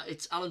 after that,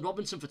 it's Allen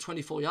Robinson for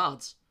 24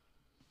 yards.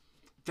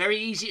 Very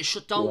easy to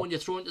shut down when you're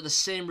throwing to the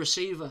same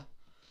receiver.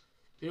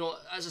 You know,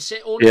 as I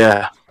say,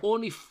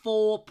 only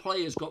 4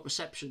 players got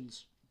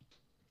receptions.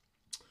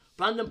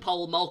 Brandon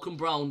Powell, Malcolm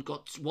Brown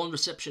got 1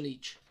 reception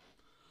each.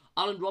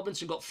 Allen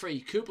Robinson got 3.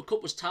 Cooper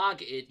Kupp was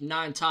targeted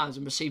 9 times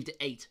and received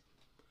 8.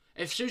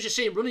 As soon as you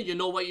see him running, you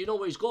know where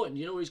he's going.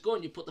 You know where he's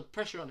going. You put the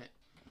pressure on it.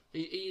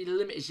 He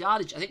limit his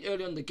yardage. I think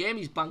early on in the game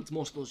he's banked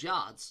most of those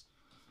yards.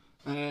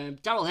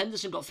 Darrell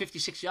Henderson got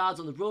 56 yards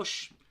on the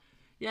rush.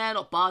 Yeah,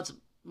 not bad.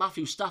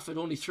 Matthew Stafford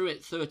only threw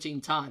it 13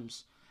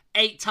 times.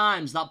 8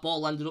 times that ball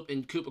landed up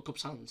in Cooper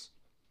Kupp's hands.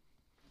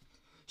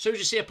 As soon as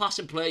you see a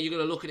passing player, you're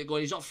going to look at it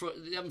going,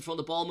 they haven't thrown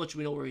the ball much,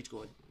 we know where he's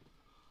going.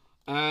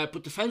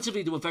 But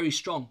defensively, they were very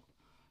strong.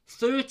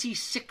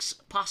 36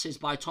 passes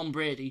by Tom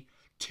Brady,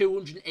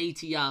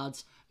 280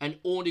 yards, and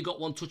only got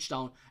 1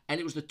 touchdown. And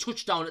it was the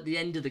touchdown at the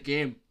end of the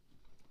game.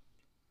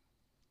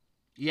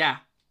 Yeah,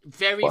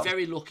 very,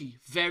 very lucky.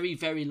 Very,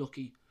 very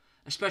lucky.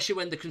 Especially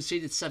when they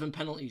conceded 7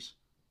 penalties.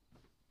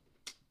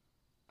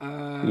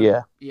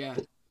 Yeah,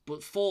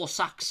 but 4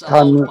 sacks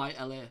allowed by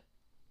LA.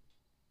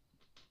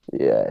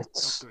 Yeah,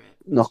 it's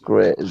not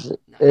great, is it?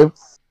 No.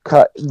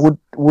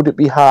 Would it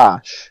be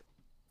harsh,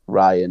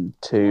 Ryan,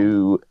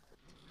 to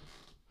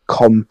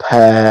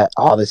compare?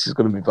 Oh, this is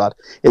going to be bad.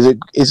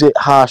 Is it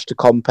harsh to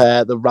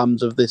compare the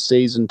Rams of this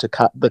season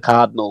to the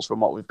Cardinals from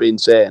what we've been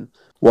saying?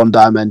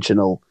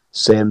 One-dimensional,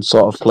 same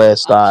sort of play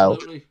style.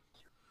 Absolutely.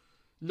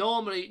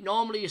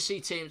 Normally you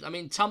see teams. I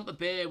mean, Tampa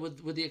Bay,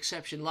 with the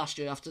exception last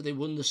year after they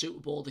won the Super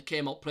Bowl, they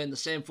came out playing the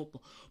same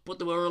football, but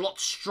they were a lot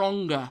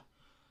stronger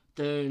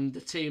than the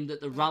team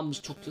that the Rams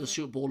took to the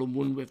Super Bowl and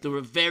won with. They were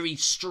a very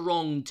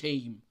strong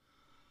team.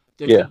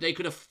 They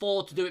could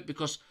afford to do it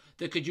because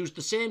they could use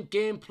the same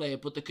gameplay,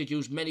 but they could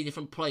use many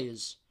different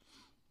players.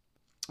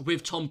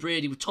 With Tom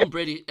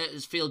Brady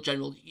as field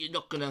general,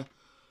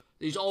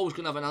 he's always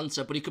gonna have an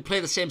answer, but he could play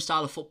the same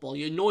style of football.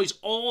 You know he's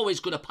always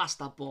gonna pass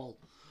that ball.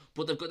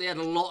 But they had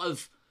a lot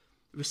of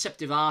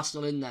receptive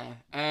Arsenal in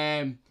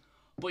there.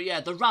 But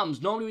yeah, the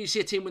Rams, normally when you see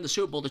a team win the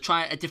Super Bowl, they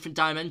try a different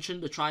dimension.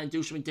 They try and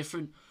do something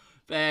different.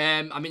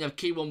 I mean, a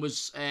key one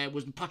was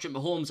Patrick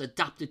Mahomes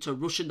adapted to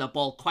rushing the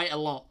ball quite a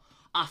lot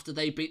after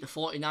they beat the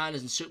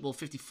 49ers in Super Bowl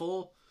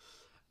 54.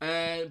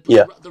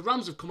 The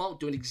Rams have come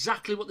out doing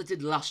exactly what they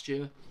did last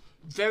year.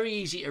 Very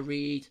easy to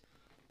read.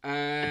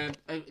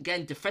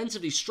 Again,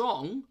 defensively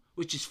strong,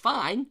 which is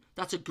fine.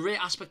 That's a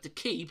great aspect to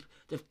keep.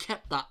 They've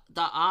kept that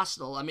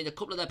Arsenal. I mean, a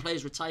couple of their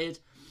players retired,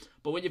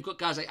 but when you've got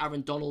guys like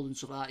Aaron Donald and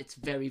stuff like that, it's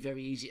very,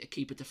 very easy to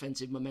keep a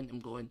defensive momentum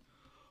going.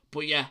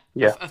 But yeah.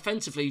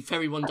 Offensively,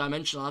 very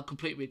one-dimensional. I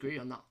completely agree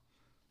on that.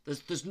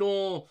 There's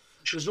no...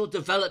 There's no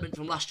development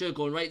from last year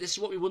going, right, this is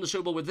what we won the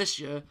Super Bowl with this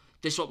year.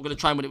 This is what we're going to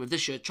try and win it with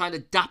this year. Try and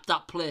adapt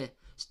that play.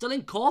 Still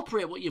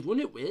incorporate what you've won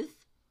it with,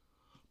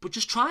 but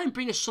just try and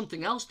bring us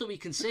something else that we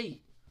can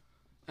see.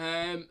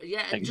 They're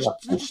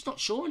just not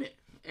showing it.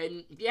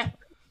 And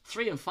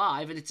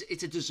 3-5, and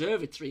it's a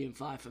deserved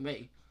 3-5 for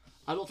me.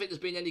 I don't think there's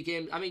been any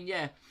game. I mean,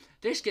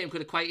 this game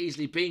could have quite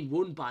easily been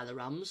won by the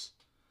Rams.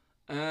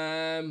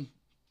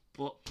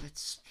 But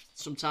it's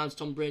sometimes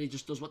Tom Brady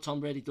just does what Tom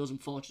Brady does,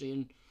 unfortunately,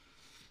 and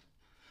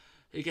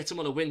he gets them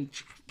on a win,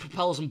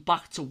 propels them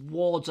back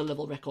towards a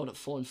level record at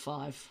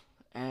 4-5.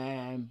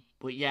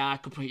 But yeah, I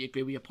completely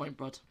agree with your point,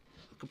 Brad.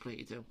 I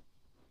completely do.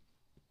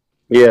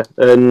 Yeah,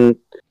 and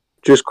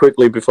just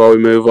quickly before we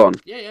move on,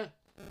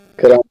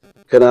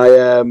 can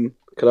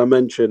I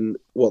mention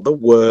what the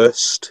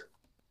worst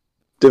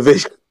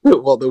division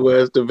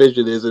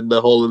is in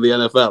the whole of the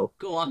NFL?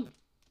 Go on.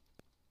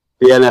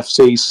 The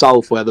NFC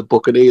South, where the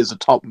Buccaneers are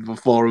top of a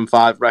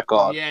 4-5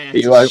 record. Yeah,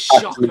 it's a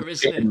shocker,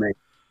 isn't it? Me.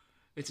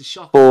 It's a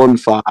shocker.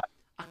 4-5.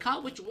 I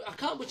can't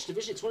which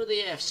division. It's one of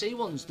the AFC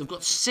ones. They've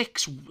got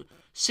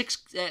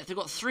they've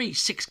got 3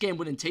 6-game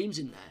winning teams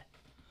in there.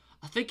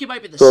 I think it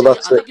might be the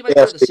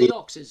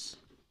Seahawks,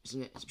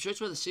 isn't it? I'm sure it's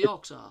where the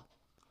Seahawks are.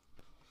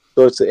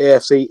 So it's the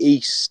AFC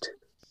East,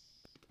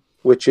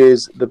 which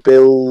is the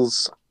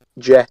Bills,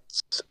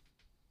 Jets,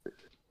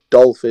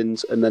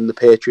 Dolphins, and then the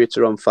Patriots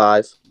are on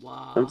 5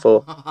 and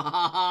 4.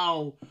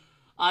 Wow.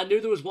 I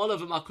knew there was one of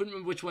them. I couldn't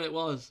remember which one it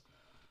was.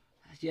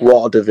 Yeah.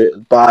 What a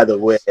division, by the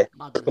way.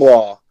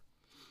 Wow.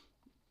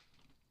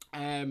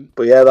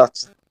 But yeah,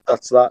 that's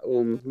that.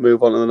 We'll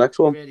move on to the next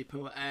one. Really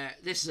poor.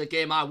 This is a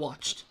game I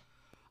watched.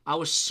 I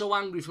was so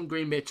angry from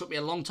Green Bay. It took me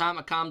a long time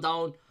to calm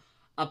down.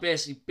 I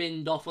basically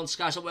binned off on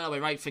Sky. So I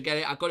went, right, forget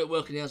it. I got it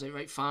working here. I was like,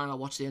 right, fine. I'll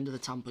watch the end of the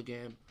Tampa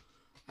game.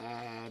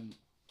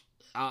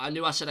 I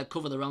knew I said I'd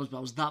cover the Rams, but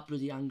I was that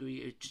bloody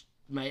angry.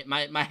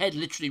 My head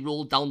literally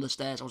rolled down the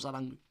stairs. I was that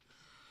angry.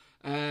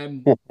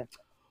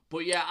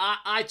 But yeah,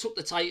 I took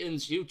the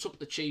Titans. You took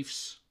the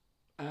Chiefs.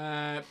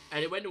 And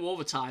it went to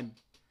overtime.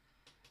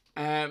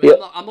 I'm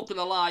not going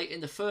to lie,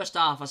 in the first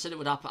half, I said it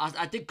would happen.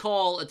 I did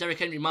call a Derrick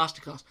Henry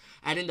masterclass,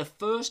 and in the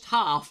first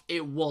half,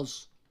 it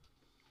was.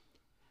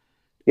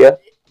 Yeah.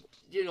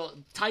 You know,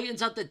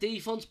 Titans had the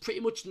defense pretty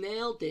much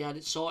nailed. They had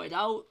it sorted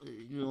out.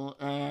 You know,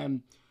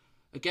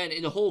 again,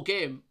 in the whole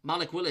game,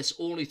 Malik Willis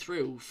only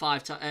threw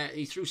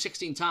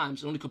 16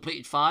 times and only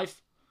completed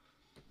 5.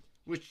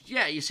 Which,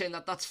 you're saying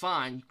that's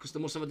fine, because they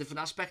must have a different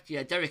aspect.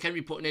 Yeah, Derrick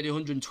Henry put nearly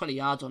 120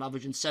 yards on,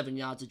 averaging 7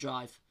 yards a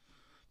drive.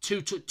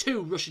 Two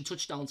rushing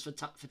touchdowns for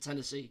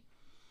Tennessee,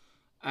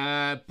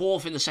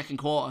 both in the second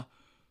quarter.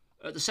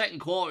 At the second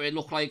quarter, it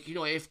looked like, you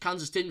know, if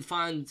Kansas didn't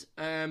find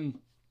an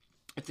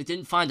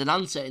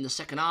answer in the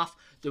second half,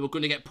 they were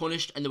going to get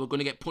punished, and they were going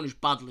to get punished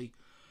badly.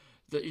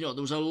 There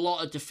was a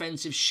lot of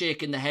defensive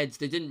shaking the heads.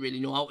 They didn't really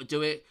know how to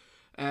do it.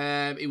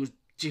 There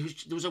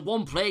was a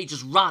one play, he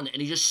just ran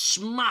and he just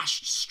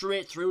smashed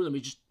straight through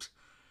them.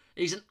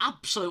 He's an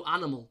absolute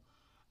animal.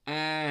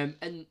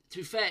 And to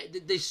be fair,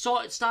 they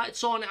started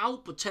sorting it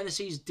out, but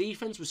Tennessee's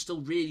defense was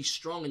still really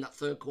strong in that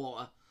third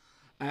quarter,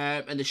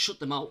 and they shut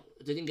them out.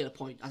 They didn't get a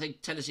point. I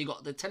think Tennessee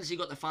got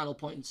the final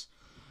points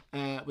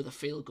with a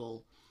field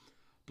goal.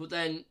 But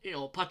then, you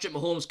know, Patrick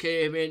Mahomes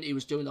came in. He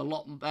was doing a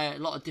lot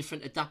of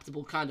different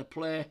adaptable kind of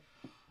play.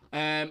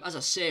 As I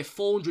say,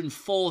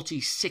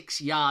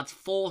 446 yards,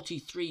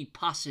 43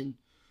 passing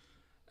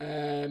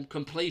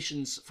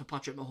completions for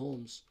Patrick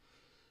Mahomes.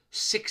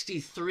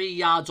 63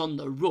 yards on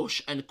the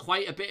rush, and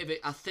quite a bit of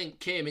it, I think,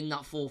 came in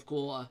that fourth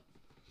quarter,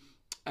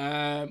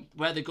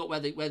 where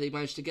they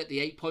managed to get the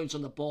 8 points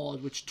on the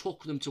board, which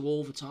took them to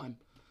overtime.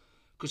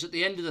 Because at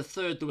the end of the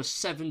third, there was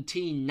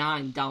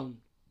 17-9 down,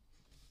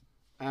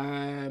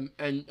 and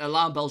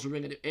alarm bells were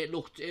ringing. It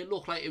looked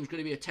like it was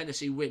going to be a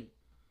Tennessee win.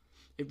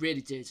 It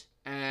really did,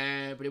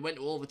 but it went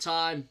to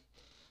overtime,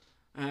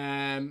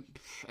 and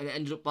it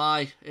ended up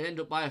by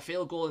a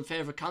field goal in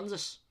favour of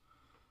Kansas.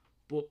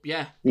 But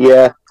yeah,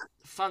 it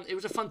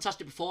was a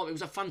fantastic performance. It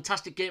was a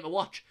fantastic game to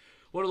watch.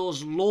 One of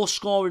those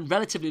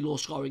relatively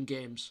low-scoring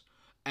games,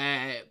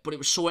 but it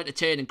was so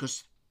entertaining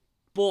because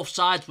both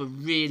sides were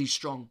really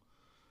strong.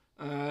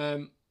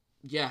 Really,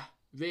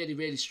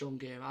 really strong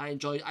game.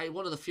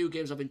 One of the few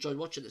games I've enjoyed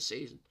watching this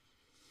season.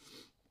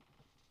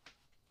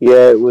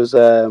 Yeah, it was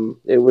a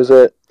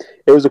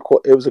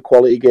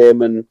quality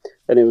game, and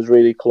it was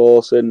really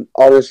close. And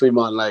honestly,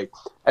 man, like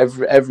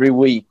every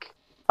week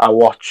I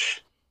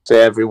watch. Say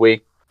every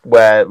week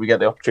where we get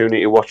the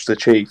opportunity to watch the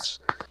Chiefs,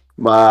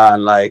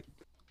 man, like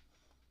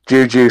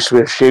Juju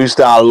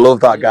Smith-Schuster, I love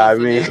that guy.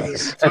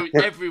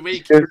 Every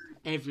week.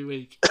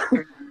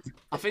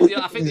 I think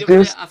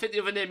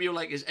the other name you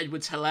like is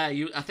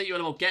Edwards-Helaire. I think you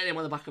were about getting him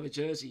on the back of a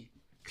jersey.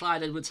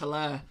 Clyde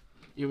Edwards-Helaire.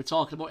 You were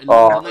talking about in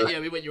London that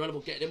year. You were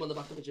about getting him on the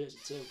back of a jersey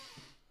too.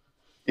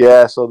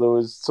 Yeah, so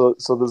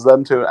there's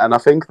them two, and I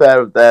think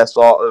they're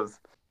sort of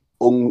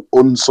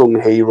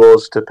unsung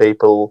heroes to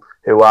people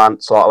who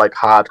aren't sort of like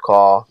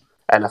hardcore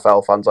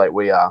NFL fans like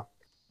we are.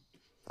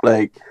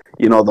 Like,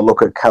 you know, they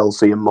look at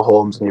Kelsey and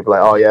Mahomes, and you'd be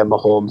like, oh yeah,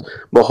 Mahomes.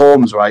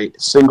 Mahomes, right,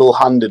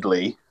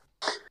 single-handedly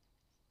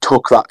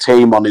took that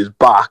team on his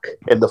back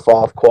in the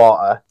fourth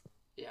quarter,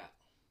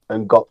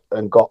 and got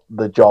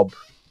the job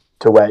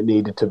to where it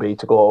needed to be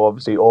to go,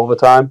 obviously,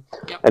 overtime.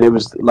 Yep. And it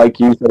was like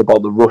you said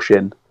about the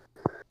rushing.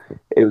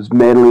 It was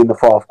mainly in the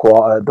fourth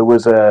quarter. There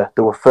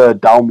were third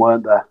down,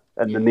 weren't there?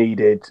 And they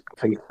needed,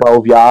 I think,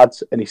 12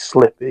 yards, and he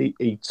slipped.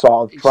 He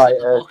sort of tried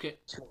to,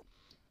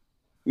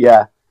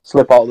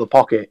 slip out of the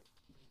pocket,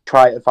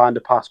 try to find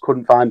a pass,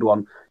 couldn't find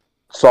one,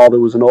 saw there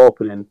was an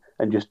opening,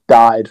 and just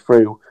darted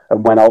through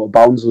and went out of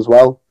bounds as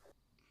well.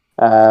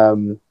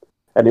 And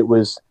that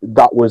was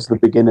the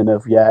beginning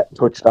of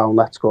touchdown,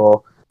 let's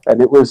go.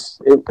 And I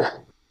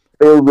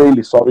feel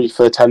really sorry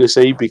for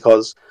Tennessee,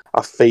 because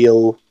I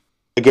feel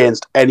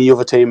against any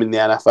other team in the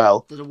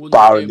NFL,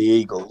 barring the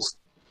Eagles,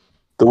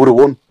 they would have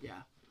won.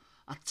 Yeah,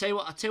 I tell you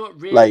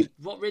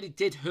what really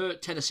did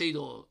hurt Tennessee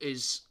though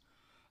is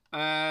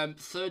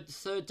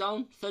third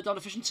down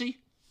efficiency,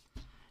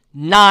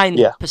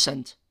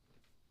 9%.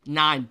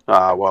 9.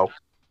 Ah, well,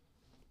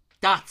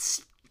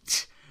 that's,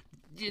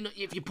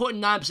 if you're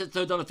putting 9%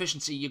 third down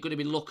efficiency, you're going to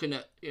be looking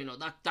at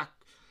that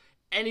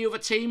any other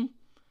team.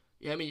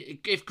 Yeah, I mean,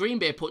 if Green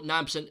Bay put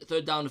 9%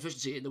 third down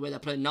efficiency in the way they're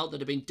playing now,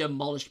 they'd have been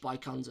demolished by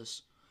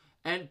Kansas.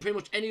 And pretty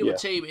much any other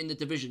team in the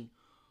division.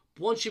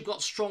 Once you've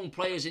got strong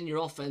players in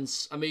your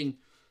offense, I mean,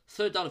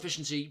 third down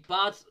efficiency,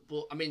 bad,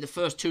 but I mean, the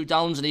first 2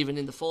 downs and even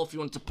in the fourth, if you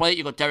want to play it,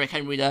 you've got Derrick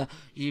Henry there.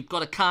 You've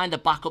got a kind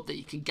of backup that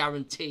you can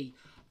guarantee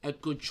a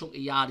good chunk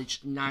of yardage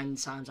 9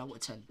 times out of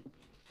 10.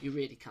 You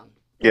really can.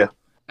 Yeah.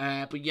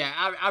 But yeah,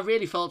 I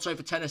really felt sorry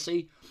for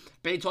Tennessee.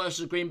 Being taught as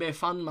a Green Bay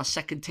fan, my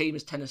second team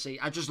is Tennessee.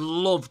 I just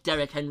love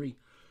Derrick Henry.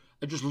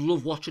 I just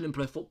love watching him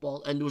play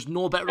football, and there was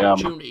no better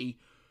opportunity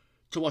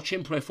to watch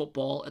him play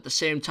football at the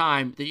same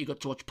time that you got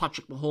to watch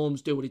Patrick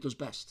Mahomes do what he does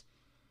best.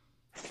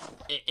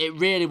 It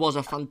really was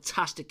a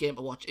fantastic game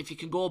to watch. If you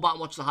can go back and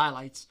watch the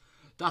highlights,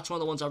 that's one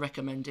of the ones I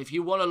recommend. If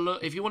you want to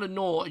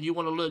know and you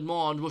want to learn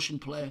more on rushing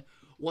play,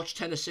 watch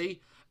Tennessee.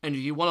 And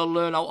if you want to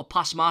learn how to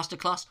pass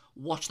masterclass,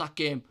 watch that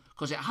game,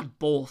 because it had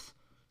both.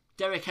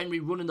 Derrick Henry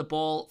running the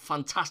ball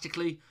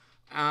fantastically,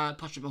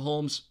 Patrick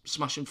Mahomes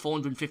smashing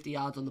 450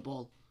 yards on the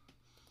ball.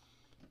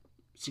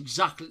 That's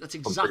exactly the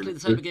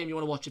type of game you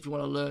want to watch if you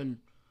want to learn,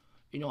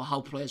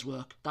 how players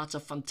work. That's a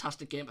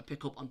fantastic game to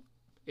pick up on.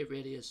 It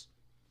really is.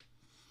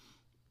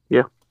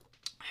 Yeah.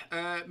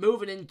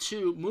 Moving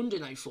into Monday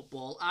Night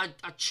Football, I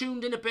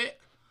tuned in a bit.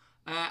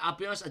 I'll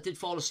be honest, I did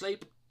fall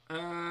asleep.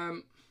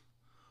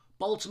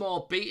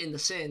 Baltimore beating the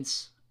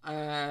Saints.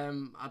 I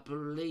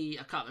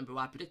can't remember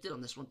what I predicted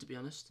on this one, to be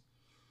honest.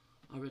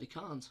 I really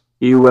can't.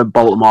 You went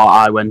Baltimore,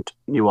 I went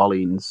New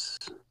Orleans.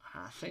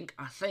 I think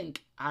I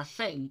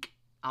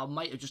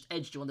might have just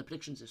edged you on the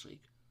predictions this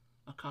week.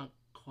 I can't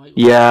quite.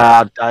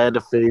 Yeah, I had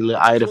a feeling.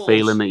 I had a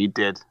feeling that you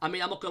did. I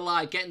mean, I'm not gonna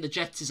lie. Getting the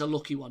Jets is a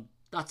lucky one.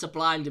 That's a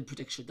blinding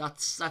prediction.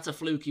 That's a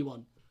fluky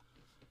one.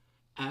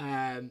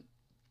 I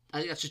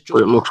think that's just.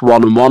 But it looks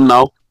 1-1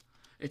 now.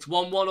 It's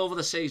 1-1 over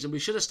the season. We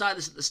should have started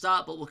this at the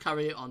start, but we'll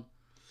carry it on.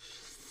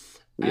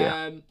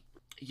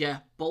 Yeah.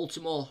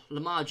 Baltimore.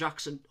 Lamar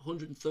Jackson,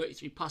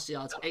 133 pass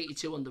yards,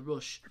 82 on the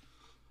rush.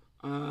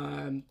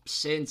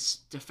 Saints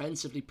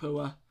defensively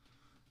poor.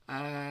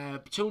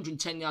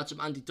 210 yards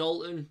from Andy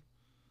Dalton.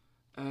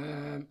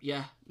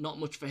 Not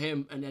much for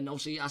him. And then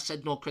obviously I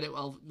said no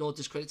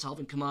discredit to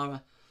Alvin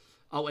Kamara.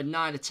 Out of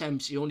 9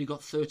 attempts, he only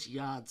got 30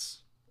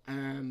 yards.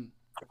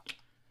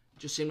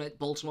 Just seemed like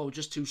Baltimore were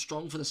just too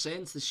strong for the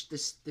Saints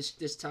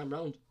this time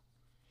round.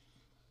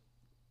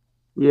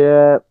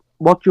 Yeah.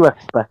 What do you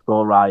expect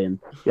though, Ryan?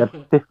 You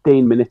had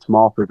 15 minutes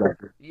more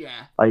possession.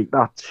 Yeah. Like,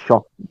 that's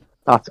shocking.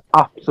 That's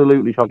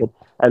absolutely shocking.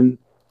 And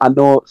I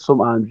know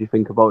sometimes you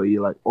think about it,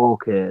 you're like,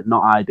 okay,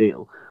 not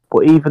ideal.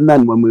 But even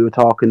then, when we were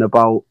talking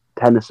about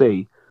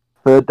Tennessee,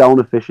 third down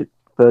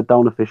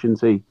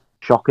efficiency,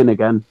 shocking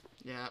again.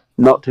 Yeah.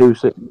 Not too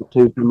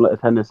similar to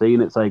Tennessee,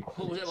 and it's like,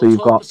 so you've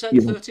got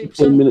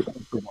 15 minutes.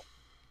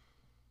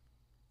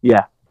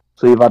 Yeah.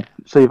 So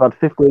you've had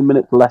 15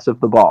 minutes less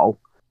of the ball.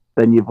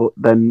 Then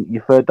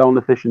your third down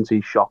efficiency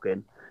is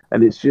shocking,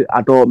 and it's just,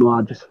 I don't know.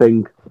 I just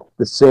think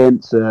the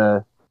Saints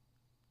they're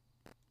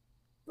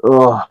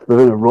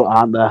in a rut,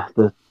 aren't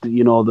they?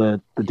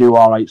 They do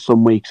all right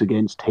some weeks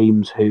against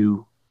teams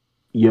who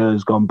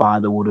years gone by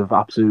they would have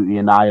absolutely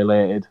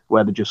annihilated,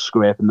 where they're just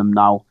scraping them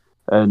now.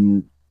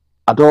 And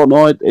I don't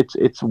know.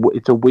 It's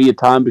a weird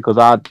time, because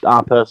I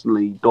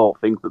personally don't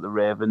think that the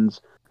Ravens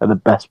are the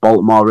best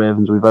Baltimore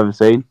Ravens we've ever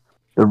seen.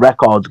 The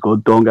record's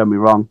good, don't get me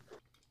wrong,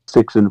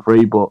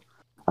 6-3, but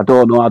I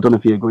don't know. I don't know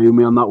if you agree with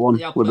me on that one.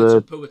 With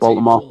the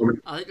Baltimore,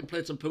 I think they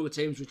played some poor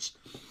teams,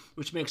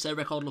 which makes their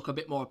record look a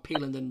bit more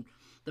appealing than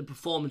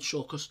performance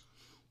show. Because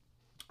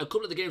a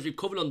couple of the games we've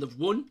covered on, they've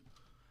won.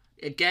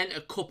 Again,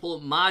 a couple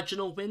of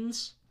marginal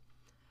wins,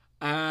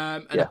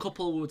 and a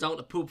couple were down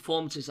to poor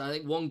performances. I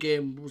think one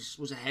game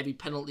was a heavy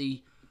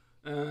penalty,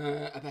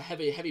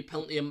 heavy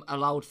penalty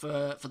allowed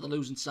for the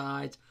losing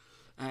side.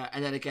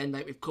 And then again,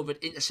 like we've covered,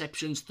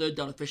 interceptions, third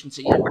down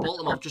efficiency. And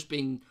Baltimore have just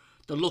been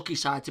the lucky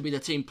side to be the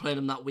team playing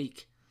them that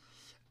week.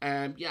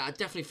 I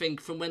definitely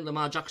think from when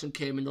Lamar Jackson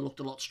came in, they looked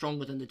a lot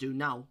stronger than they do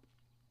now.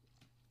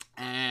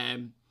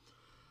 And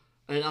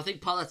I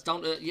think part of that's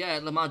down to,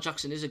 Lamar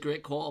Jackson is a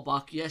great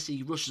quarterback. Yes,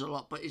 he rushes a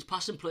lot, but his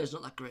passing play is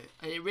not that great.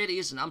 And it really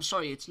isn't. I'm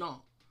sorry, it's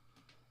not.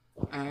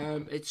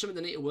 It's something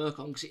they need to work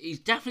on, because he's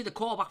definitely the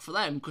quarterback for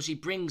them, because he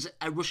brings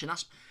a rushing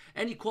aspect.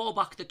 Any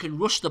quarterback that can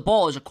rush the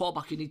ball is a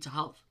quarterback you need to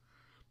have.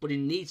 But he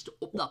needs to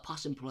up that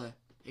passing play.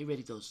 He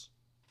really does.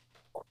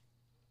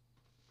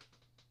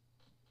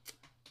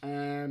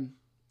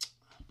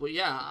 But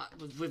yeah,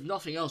 with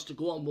nothing else to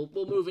go on,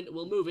 we'll move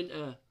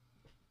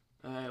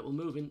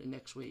into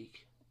next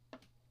week.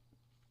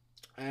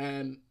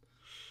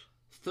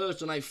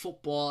 Thursday night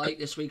football, I think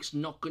this week's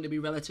not going to be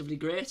relatively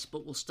great,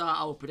 but we'll start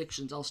our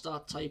predictions. I'll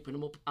start typing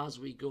them up as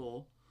we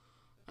go.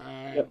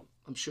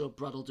 I'm sure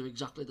Brad will do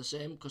exactly the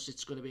same, because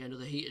it's going to be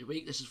another heated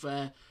week. This is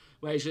where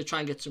he's going to try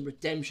and get some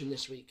redemption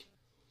this week.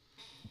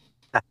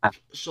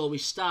 So we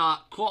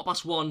start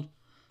 1:15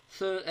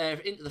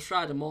 into the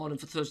Friday morning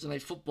for Thursday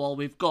night football.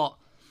 We've got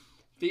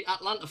the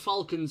Atlanta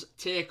Falcons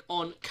take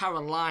on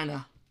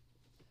Carolina.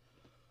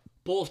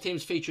 Both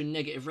teams featuring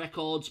negative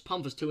records.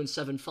 Panthers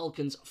 2-7,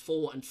 Falcons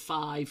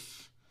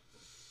 4-5.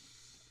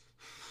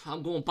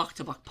 I'm going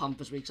back-to-back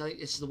Panthers weeks. I think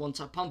this is the one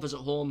time. Panthers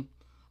at home.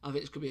 I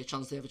think this could be a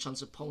chance they have a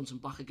chance of pouncing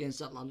back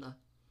against Atlanta.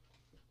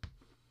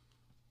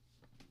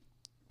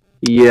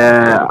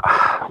 Yeah,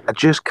 I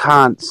just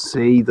can't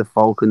see the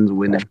Falcons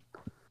winning.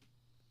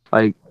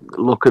 Like,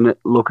 looking at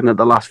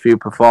the last few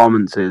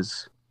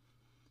performances,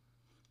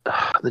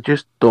 they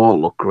just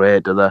don't look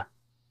great, do they?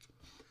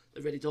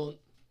 They really don't.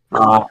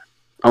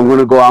 I'm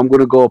gonna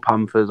go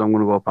Panthers.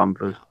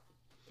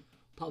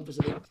 Panthers,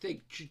 I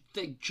think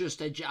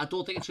just edge. I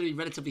don't think it's going to be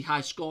relatively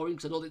high scoring,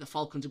 because I don't think the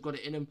Falcons have got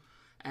it in them,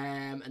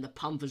 and the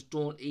Panthers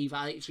don't either.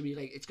 I think it's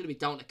going to be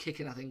down to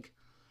kicking. I think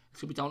it's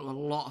going to be down to a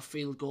lot of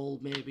field goal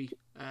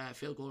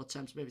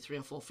attempts, maybe 3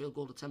 or 4 field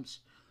goal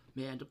attempts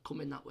may end up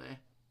coming that way.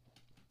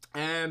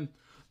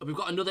 We've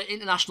got another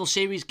international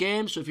series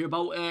game. So if you're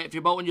about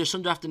on your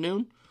Sunday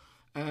afternoon,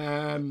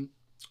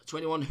 to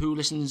anyone who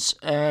listens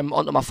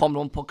onto my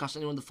Formula 1 podcast,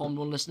 anyone the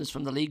Formula 1 listeners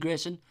from the league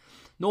racing,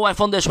 no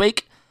F1 this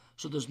week,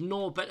 so there's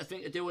no better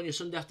thing to do on your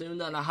Sunday afternoon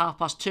than at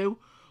 2:30.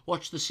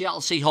 Watch the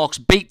Seattle Seahawks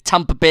beat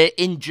Tampa Bay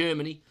in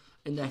Germany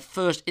in their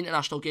first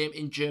international game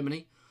in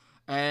Germany.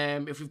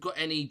 If we've got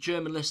any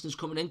German listeners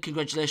coming in,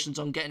 congratulations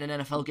on getting an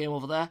NFL game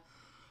over there.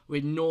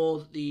 We know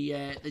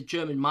the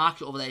German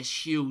market over there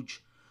is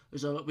huge.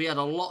 We had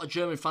a lot of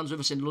German fans with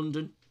us in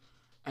London.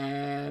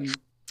 A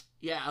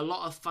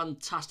lot of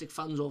fantastic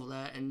fans over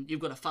there, and you've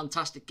got a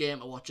fantastic game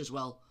to watch as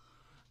well.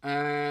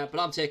 But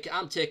I'm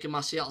taking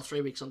my Seattle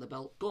 3 weeks on the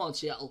belt. Go on,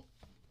 Seattle.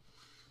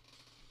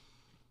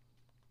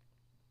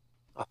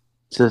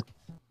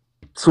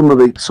 Some of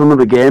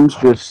the games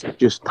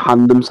just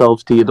hand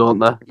themselves to you, don't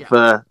they? Yeah.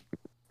 For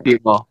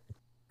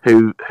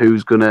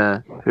who's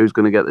gonna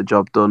get the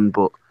job done.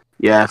 But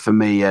yeah, for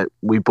me,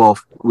 we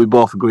both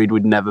agreed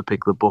we'd never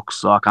pick the Bucks,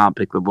 so I can't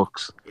pick the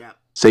Bucks. Yeah.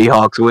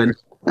 Seahawks win.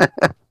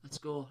 Let's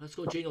go,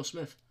 Geno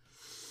Smith.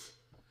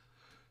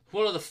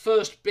 One of the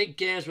first big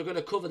games we're going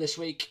to cover this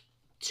week.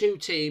 Two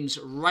teams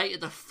right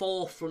at the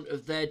forefront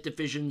of their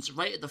divisions,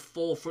 right at the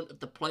forefront of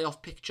the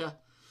playoff picture.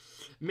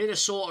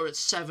 Minnesota at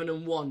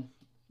 7-1.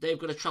 They've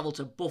got to travel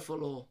to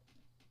Buffalo.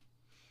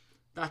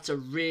 That's a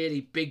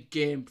really big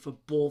game for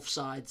both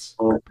sides.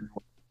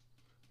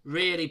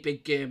 Really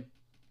big game.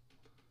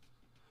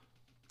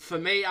 For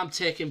me, I'm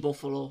taking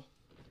Buffalo.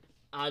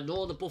 I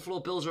know the Buffalo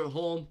Bills are at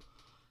home.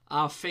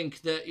 I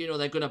think that,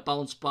 they're going to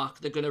bounce back.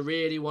 They're going to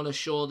really want to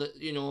show that,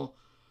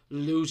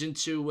 losing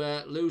to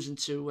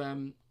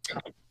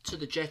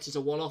the Jets is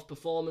a one-off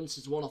performance.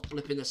 It's a one-off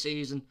blip in the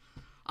season.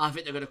 I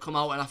think they're going to come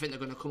out, and I think they're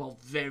going to come out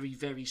very,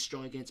 very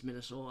strong against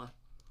Minnesota.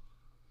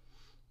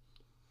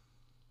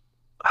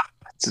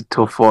 It's a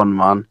tough one,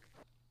 man.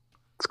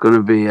 It's going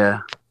to be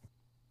a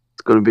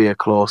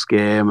close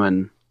game,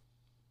 and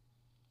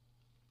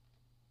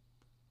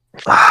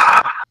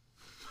I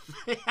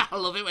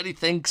love it when he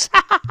thinks.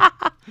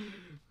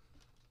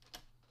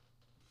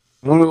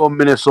 I'm going to go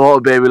Minnesota,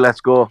 baby.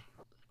 Let's go.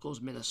 Goes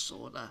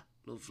Minnesota.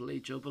 Lovely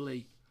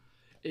jubilee.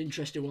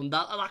 Interesting one.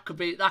 That could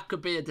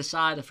be a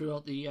decider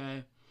throughout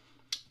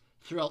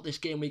this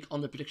game week on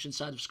the prediction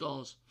side of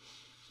scores.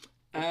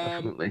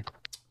 Definitely.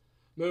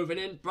 Moving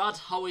in, Brad.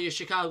 How are your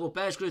Chicago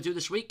Bears going to do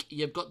this week?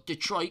 You've got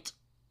Detroit.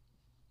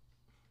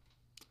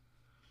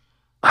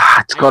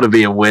 It's got to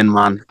be a win,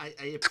 man.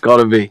 It's got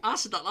to be. I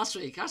said that last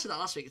week.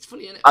 It's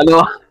funny, isn't it? I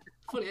know.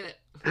 Funny, isn't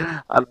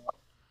it?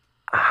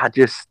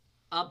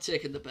 I'm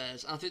taking the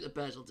Bears. I think the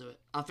Bears will do it.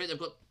 I think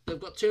they've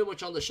got too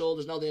much on their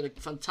shoulders now. They had a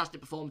fantastic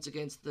performance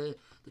against the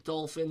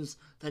Dolphins.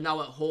 They're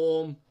now at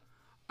home.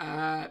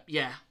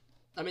 Yeah.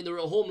 I mean, they were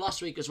at home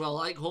last week as well.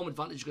 I think home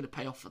advantage is going to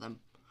pay off for them.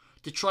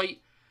 Detroit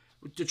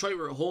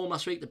were at home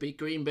last week. They beat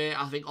Green Bay.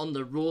 I think on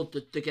the road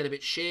they get a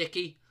bit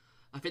shaky.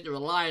 I think they're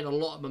relying on a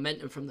lot of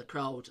momentum from the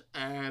crowd.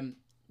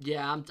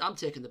 Yeah, I'm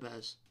taking the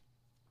Bears.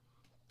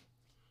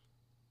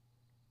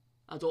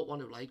 I don't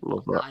want to,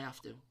 but I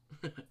have to.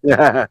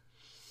 Yeah.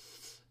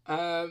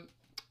 So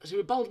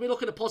we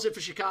look at a positive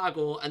for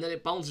Chicago, and then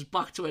it bounces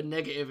back to a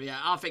negative. Yeah,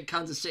 I think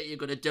Kansas City are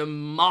going to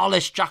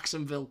demolish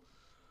Jacksonville.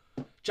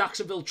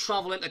 Jacksonville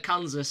traveling to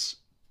Kansas.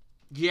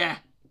 Yeah.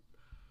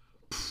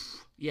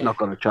 Yeah. Not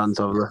got a chance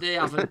over They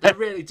haven't. They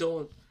really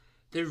don't.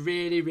 They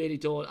really, really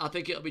don't. I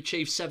think it'll be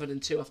Chiefs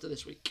 7-2 after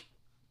this week.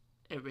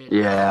 It really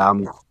Yeah,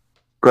 I'm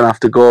gonna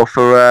have to go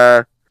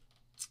for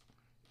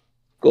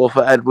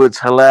Edwards,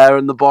 Hilaire,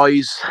 and the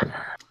boys.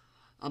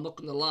 I'm not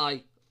gonna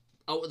lie.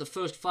 Out of the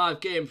first 5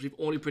 games, we've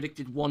only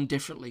predicted one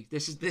differently.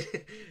 This is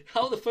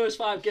out of the first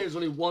 5 games,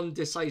 only one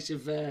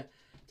decisive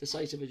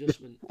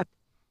adjustment.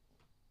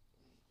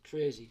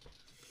 Crazy.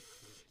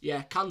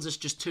 Yeah, Kansas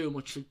just too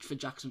much for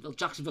Jacksonville.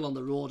 Jacksonville on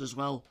the road as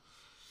well.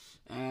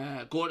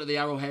 Going to the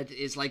Arrowhead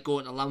is like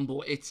going to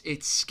Lambeau.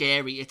 It's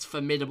scary. It's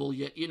formidable.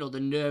 You know the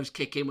nerves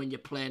kick in when you're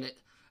playing it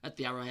at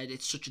the Arrowhead.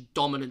 It's such a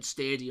dominant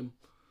stadium.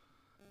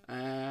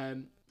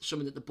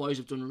 Something that the boys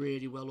have done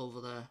really well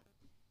over there.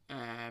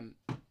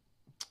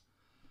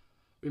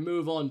 We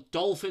move on.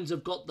 Dolphins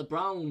have got the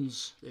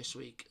Browns this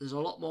week. There's a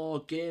lot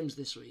more games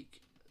this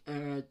week.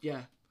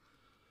 Yeah.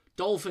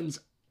 Dolphins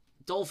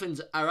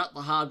are at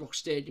the Hard Rock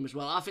Stadium as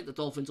well. I think the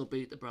Dolphins will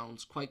beat the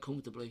Browns quite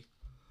comfortably.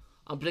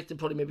 I'm predicting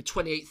probably maybe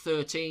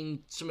 28-13,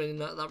 something in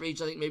that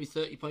region. I think maybe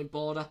 30-point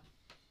border.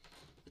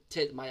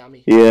 Take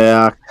Miami.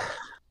 Yeah,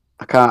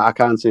 I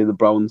can't see the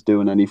Browns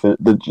doing anything.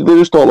 They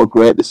just don't look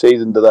great this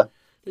season, do they?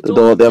 They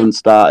haven't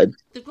started.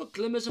 They've got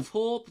glimmers of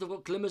hope. They've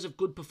got glimmers of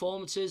good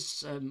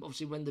performances.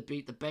 Obviously, when they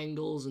beat the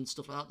Bengals and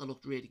stuff like that, they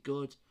looked really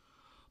good.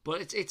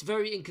 But it's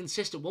very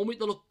inconsistent. One week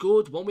they look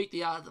good. One week they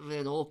have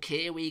an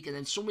okay week. And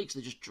then some weeks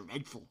they're just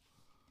dreadful.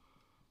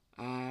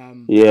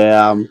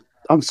 Yeah,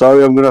 I'm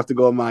sorry. I'm going to have to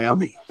go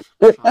Miami.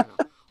 I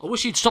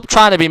wish you'd stop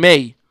trying to be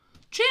me.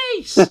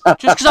 Jeez.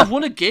 Just because I've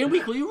won a game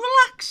week, will you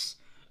relax?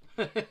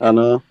 I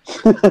know.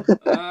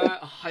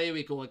 Here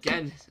we go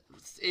again.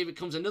 Here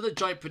becomes another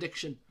joint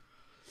prediction.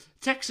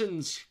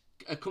 Texans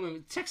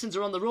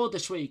are on the road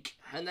this week,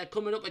 and they're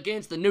coming up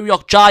against the New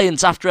York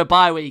Giants after a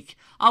bye week.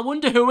 I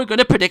wonder who we're going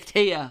to predict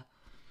here.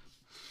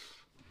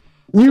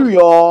 New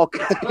York.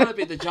 It's got to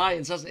be the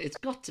Giants, hasn't it? It's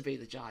got to be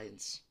the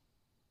Giants.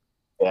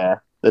 Yeah,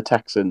 the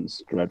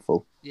Texans.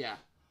 Dreadful. Yeah.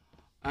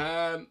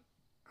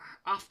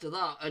 After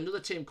that,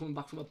 another team coming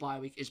back from a bye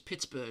week is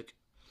Pittsburgh,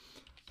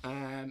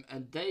 and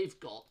they've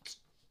got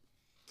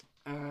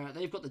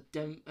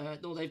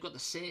the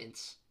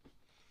Saints.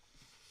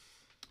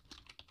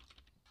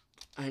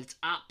 And it's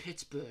at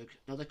Pittsburgh.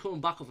 Now they're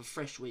coming back off a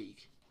fresh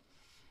week.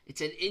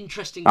 It's an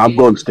interesting game. I'm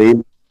going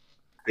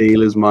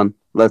Steelers, man.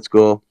 Let's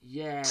go.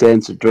 Yeah.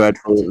 Saints are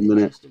dreadful at the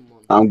minute.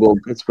 I'm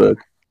going Pittsburgh.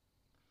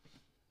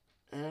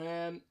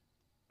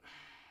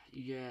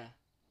 Yeah.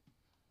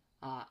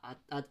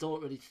 I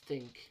don't really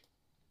think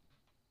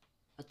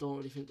they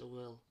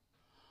will.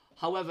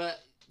 However,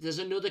 there's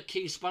another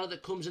key spanner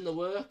that comes in the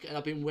work, and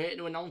I've been waiting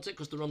to announce it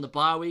because they're on the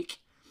bye week.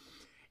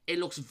 It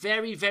looks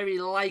very, very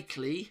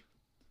likely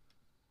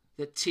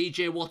that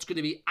TJ Watt's going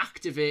to be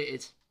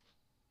activated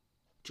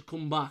to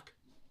come back.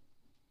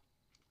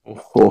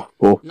 Now,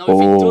 if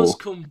he does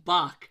come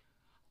back,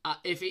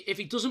 if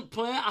he doesn't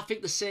play, I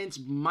think the Saints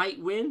might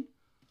win.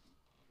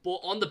 But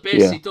on the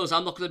basis he does,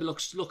 I'm not going to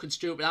be looking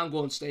stupid. I'm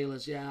going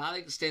Steelers. Yeah, I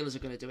think the Steelers are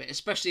going to do it,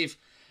 especially if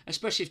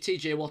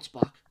TJ Watt's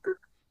back.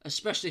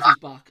 Especially if he's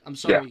back. I'm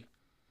sorry.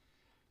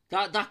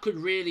 Yeah. That could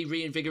really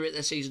reinvigorate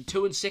their season.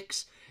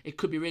 2-6, it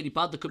could be really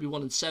bad. There could be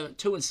 1-7.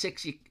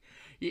 2-6,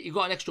 you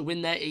got an extra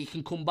win there. You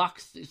can come back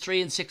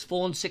 3-6,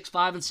 4-6,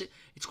 5-6.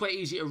 It's quite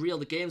easy to reel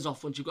the games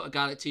off once you've got a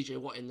guy like TJ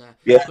Watt in there.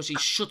 Yeah. Because he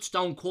shuts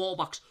down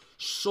quarterbacks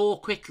so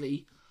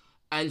quickly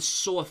and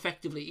so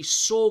effectively. He's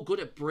so good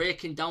at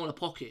breaking down a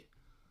pocket.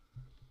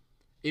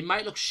 It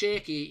might look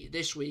shaky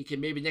this week and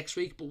maybe next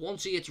week, but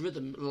once he hits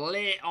rhythm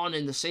late on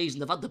in the season,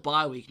 they've had the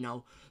bye week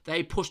now.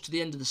 They push to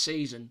the end of the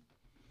season.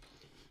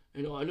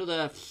 You know,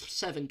 another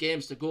 7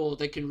 games to go. I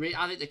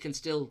think they can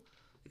still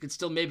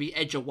maybe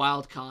edge a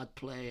wild card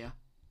player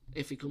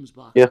if he comes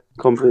back. Yeah,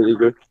 completely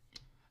agree.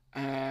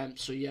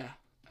 So yeah.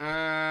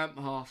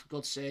 For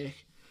God's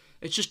sake,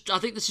 I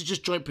think this is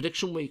just joint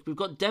prediction week. We've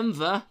got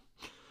Denver.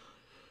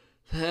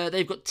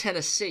 They've got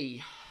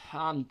Tennessee.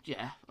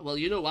 Yeah. Well,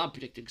 you know what I'm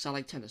predicting because I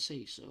like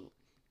Tennessee. So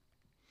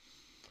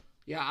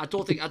yeah, I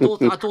don't think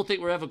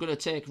we're ever going to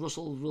take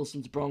Russell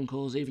Wilson's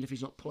Broncos, even if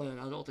he's not playing.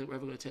 I don't think we're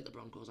ever going to take the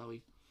Broncos, are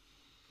we?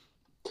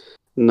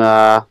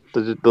 Nah,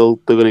 they're going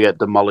to get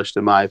demolished,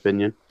 in my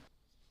opinion.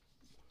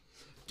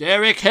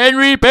 Derrick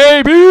Henry,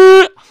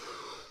 baby!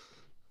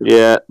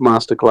 Yeah,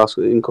 masterclass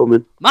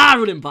incoming. My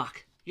running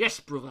back. Yes,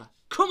 brother.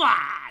 Come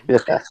on!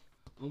 Yeah.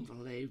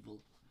 Unbelievable.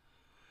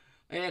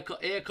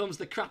 Here comes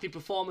the crappy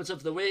performance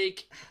of the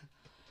week.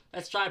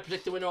 Let's try and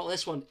predict the winner of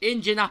this one.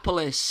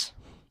 Indianapolis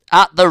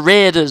at the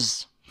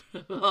Raiders.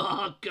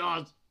 Oh,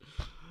 God.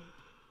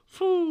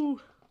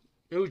 Whew.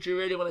 Who do you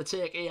really want to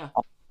take here?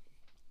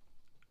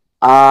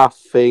 I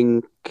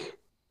think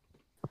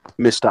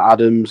Mr.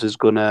 Adams is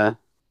going to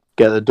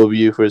get the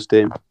W for his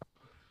team.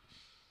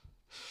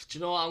 Do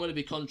you know what? I'm going to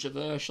be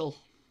controversial.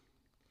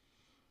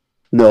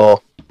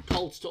 No.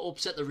 Colts to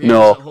upset the Raiders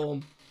at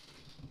home.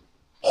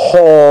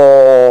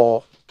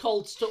 Oh,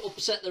 Colts to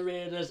upset the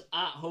Raiders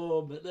at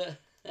home.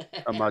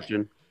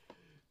 imagine.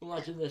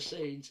 Imagine the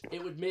scenes.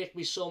 It would make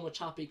me so much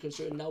happy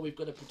considering now we've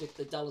got to predict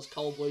the Dallas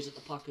Cowboys at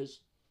the Packers.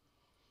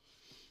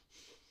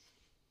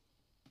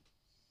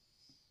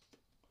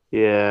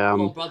 Yeah,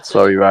 Come I'm on, Brad,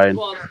 sorry, Ryan.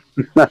 Go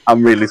on.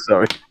 I'm really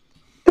sorry.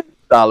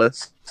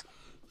 Dallas.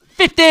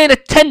 15 to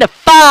 10 to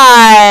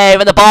 5,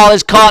 and the ball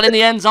is caught in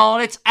the end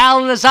zone. It's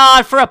Al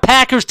Nazard for a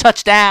Packers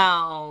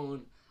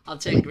touchdown. I'll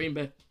take Green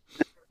Bay.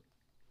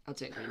 I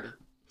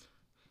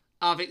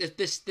think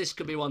this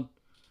could be one.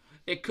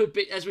 It could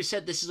be, as we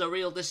said, this is a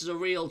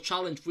real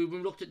challenge. We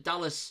looked at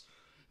Dallas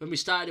when we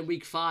started in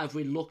week 5.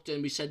 We looked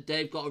and we said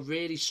they've got a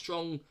really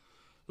strong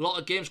lot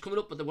of games coming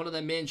up, but one of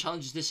their main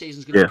challenges this season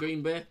is going to be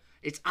Green Bay.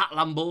 It's at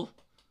Lambeau.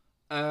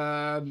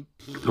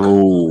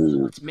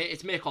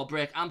 It's make or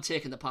break. I'm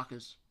taking the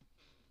Packers.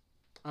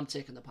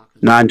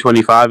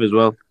 9:25 as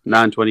well.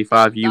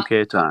 9:25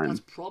 UK time. That's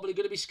probably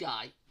going to be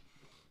Sky.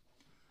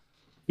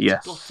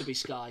 Yes. It's got to be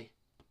Sky.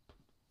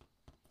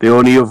 The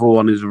only other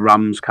one is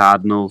Rams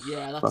Cardinals.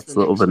 Yeah, that's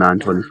the other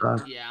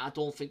 9:25. Yeah, I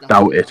don't think that's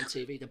Doubt it. On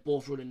TV. They're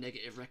both running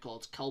negative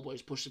records.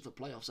 Cowboys pushing for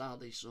playoffs, aren't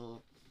they?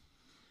 So,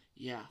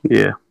 yeah.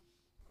 Yeah.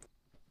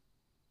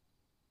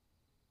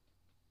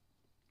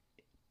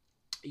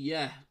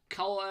 Yeah.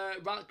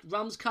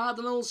 Rams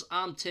Cardinals.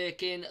 I'm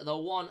taking the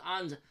one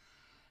and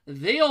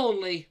the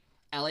only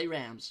LA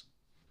Rams.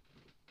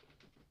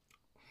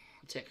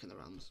 I'm taking the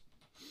Rams.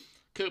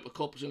 Cooper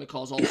Kupp is going to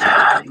cause all sorts of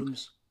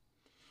problems.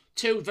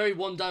 Two very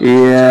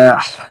one-dimensional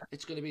teams.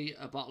 It's going to be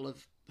a battle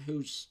of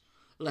who's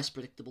less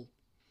predictable.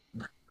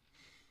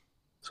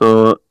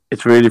 So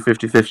it's really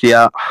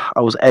 50-50.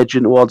 I was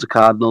edging towards the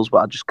Cardinals,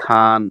 but I just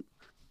can't.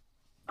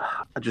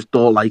 I just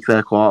don't like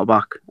their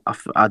quarterback.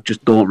 I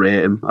just don't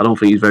rate him. I don't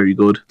think he's very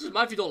good.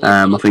 I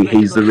think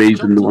he's the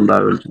reason the One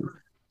Direction.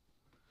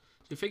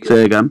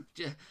 Say again.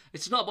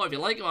 It's not about if you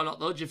like him or not,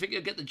 though. Do you think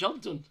he'll get the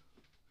job done?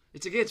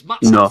 It's against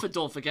Matt Stafford,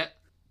 don't forget.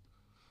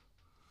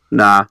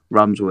 Nah,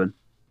 Rams win.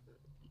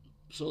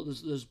 So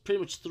there's pretty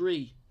much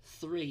three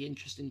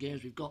interesting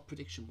games we've got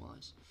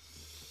prediction-wise.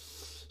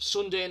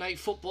 Sunday night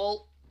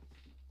football.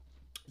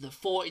 The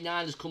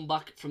 49ers come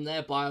back from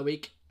their bye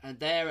week, and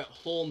they're at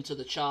home to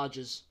the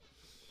Chargers.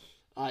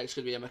 It's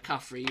going to be a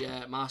McCaffrey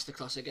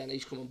masterclass again.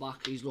 He's coming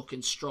back. He's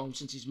looking strong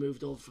since he's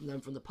moved over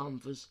from the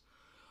Panthers.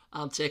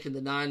 I'm taking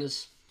the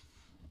Niners.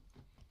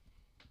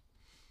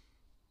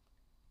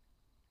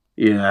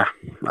 Yeah,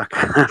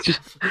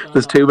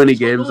 there's too many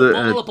games. He's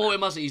got no bottle about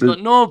him, has he? He's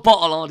got no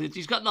bottle on it.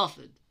 He's got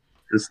nothing.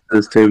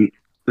 There's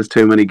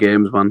too many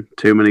games, man.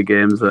 Too many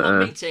games that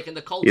are. Me taking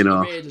the Colts and the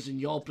Raiders, and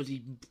you're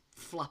bloody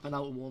flapping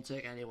out and won't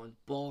take anyone.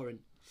 Boring.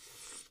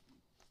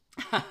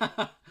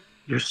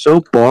 You're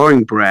so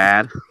boring,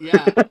 Brad.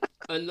 Yeah,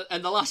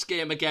 and the last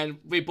game again,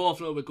 we both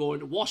know we're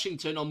going to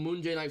Washington on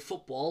Monday Night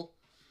Football.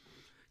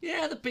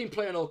 Yeah, they've been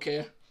playing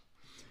okay.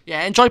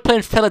 Yeah, enjoy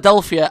playing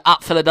Philadelphia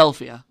at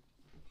Philadelphia.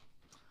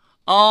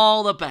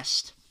 All the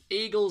best.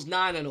 Eagles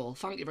 9-0.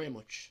 Thank you very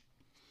much.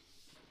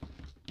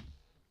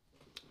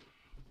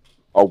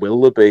 Or will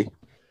there be?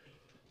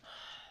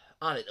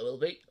 I think there will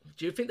be.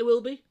 Do you think there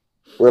will be?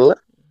 Will it?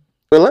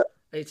 Are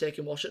you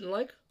taking Washington,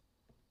 like?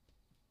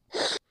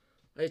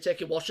 Are you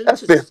taking Washington?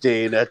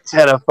 15 at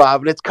 10 of 5,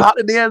 and it's caught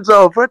in the end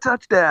zone for a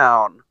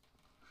touchdown.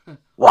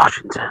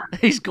 Washington.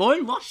 He's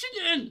going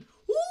Washington.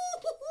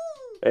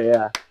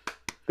 Yeah.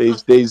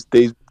 These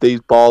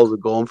balls are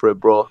going for it,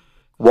 bro.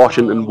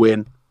 Washington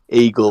win.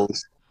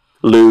 Eagles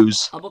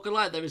lose. I'm not gonna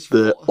lie, there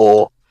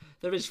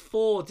is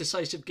four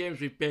decisive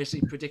games we've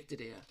basically predicted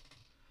here.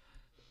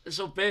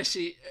 So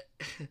basically,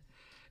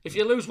 if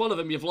you lose one of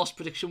them, you've lost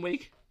prediction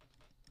week.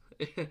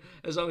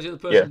 As long as the other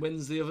person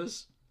wins the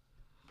others.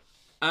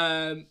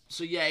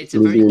 So yeah, it's a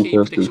very key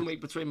prediction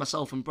week between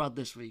myself and Brad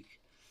this week.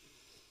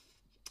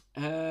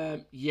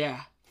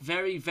 Yeah,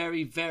 very,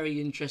 very,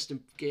 very interesting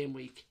game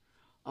week.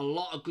 A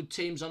lot of good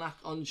teams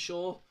on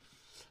show.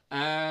 Who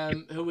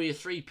are your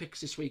 3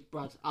 picks this week,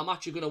 Brad? I'm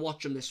actually going to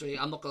watch them this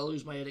week. I'm not going to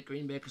lose my head at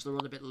Green Bay because they're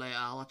on a bit later.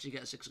 I'll actually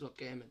get a 6 o'clock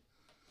game in.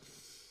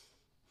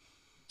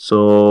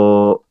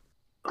 So,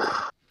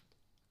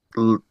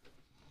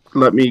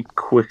 let me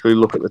quickly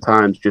look at the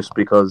times just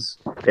because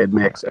it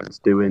makes sense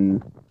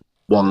doing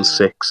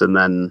 1-6 and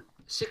then...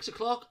 6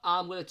 o'clock,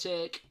 I'm going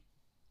to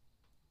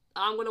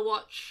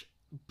watch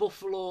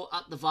Buffalo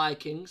at the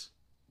Vikings.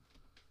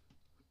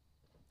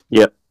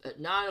 Yep. At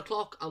 9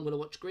 o'clock, I'm going to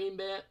watch Green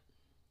Bay.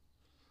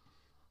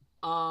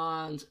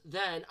 And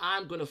then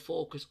I'm going to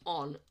focus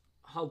on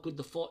how good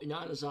the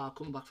 49ers are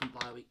coming back from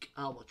bye week.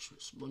 I'll watch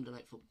Monday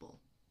Night Football.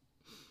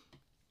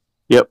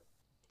 Yep.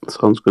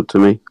 Sounds good to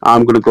me.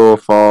 I'm going to go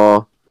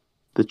for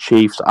the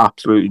Chiefs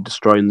absolutely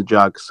destroying the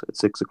Jags at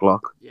 6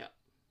 o'clock. Yeah.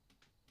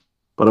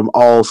 But I'm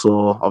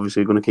also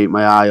obviously going to keep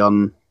my eye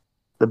on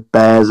the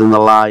Bears and the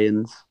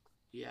Lions.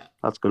 Yeah.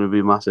 That's going to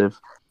be massive.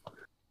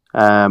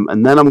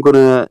 And then I'm going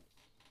to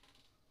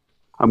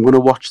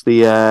watch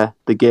the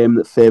game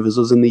that favours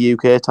us in the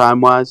UK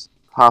time-wise,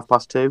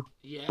 2:30.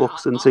 Yeah,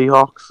 Bucks and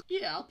Seahawks.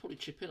 Yeah, I'll probably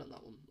chip in on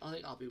that one. I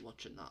think I'll be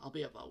watching that. I'll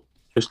be about.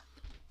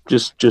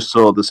 Just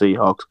so the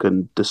Seahawks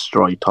can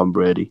destroy Tom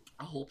Brady.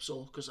 I hope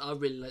so, because I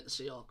really like the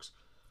Seahawks.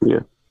 Yeah.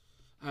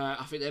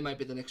 I think they might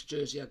be the next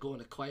jersey I go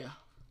and acquire.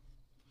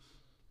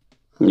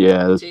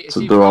 Yeah,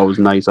 they're always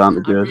nice,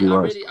 aren't they,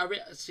 jersey-wise?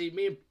 See,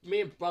 me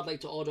and Brad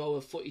like to order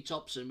our footy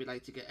tops, and we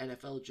like to get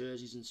NFL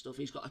jerseys and stuff.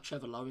 He's got a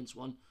Trevor Lawrence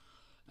one,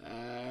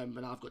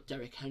 and I've got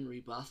Derrick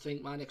Henry. But I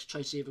think my next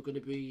choice is either going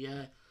to be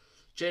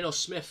Geno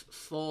Smith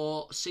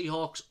for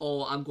Seahawks,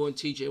 or I'm going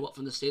TJ Watt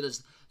from the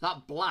Steelers.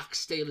 That black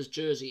Steelers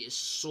jersey is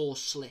so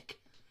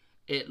slick.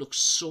 It looks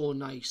so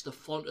nice. The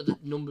font of the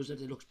numbers and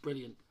it looks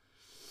brilliant.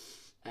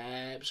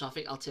 So I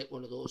think I'll take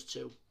one of those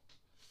two.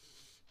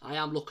 I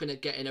am looking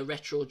at getting a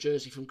retro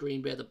jersey from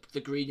Green Bay,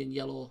 the green and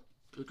yellow,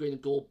 the green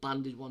and gold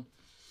banded one.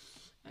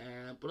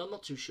 But I'm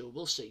not too sure.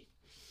 We'll see.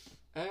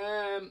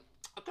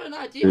 I've got an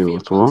idea for you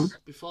guys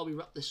before we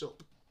wrap this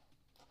up.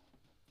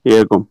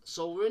 Yeah, go on.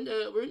 So we're in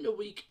the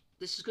week.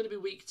 This is going to be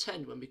week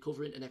 10 when we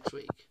cover into next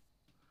week.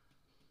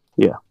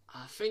 Yeah.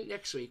 I think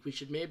next week we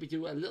should maybe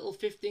do a little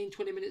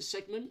 15-20 minute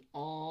segment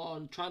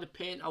on trying to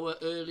paint our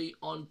early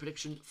on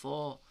prediction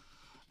for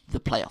the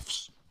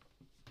playoffs.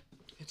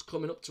 It's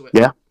coming up to it.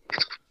 Yeah.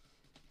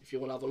 If you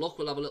want to have a look,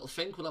 we'll have a little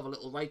think, we'll have a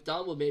little write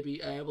down,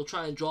 we'll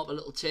try and drop a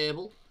little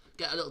table,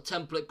 get a little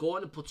template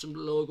going and put some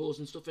logos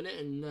and stuff in it,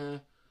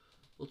 and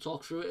we'll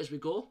talk through it as we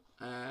go.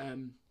 I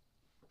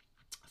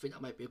think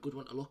that might be a good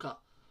one to look at.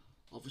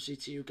 Obviously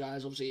to you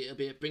guys, it'll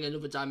be bring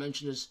another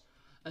dimension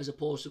as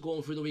opposed to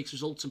going through the week's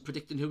results and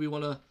predicting who we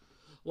want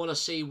to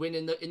see win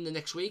in the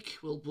next week.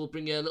 We'll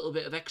bring you a little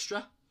bit of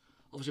extra.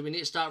 Obviously, we need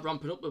to start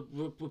ramping up.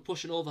 We're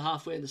pushing over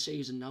halfway in the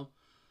season now,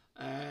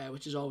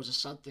 which is always a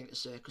sad thing to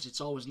say because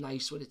it's always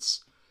nice when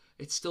it's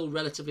still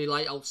relatively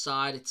light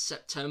outside. It's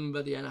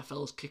September. The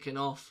NFL's kicking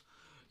off.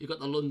 You've got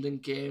the London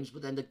games,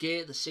 but then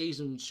the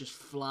seasons just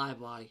fly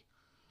by.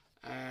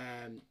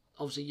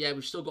 Obviously, yeah,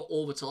 we've still got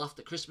over till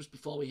after Christmas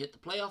before we hit the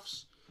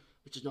playoffs,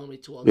 which is normally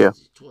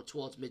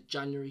towards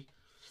mid-January.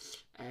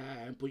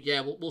 But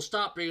yeah, we'll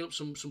start bringing up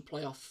some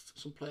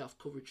playoff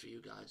coverage for you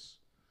guys.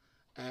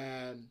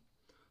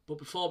 But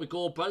before we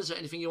go, Brad, is there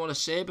anything you want to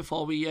say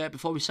before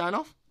we sign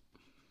off?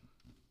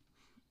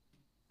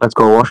 Let's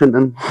go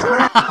Washington.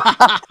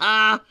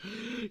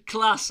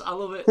 Class, I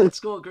love it. Let's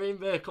go Green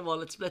Bay. Come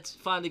on, let's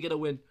finally get a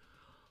win.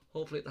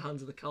 Hopefully at the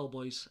hands of the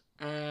Cowboys.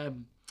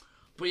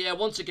 But yeah,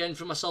 once again,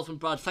 from myself and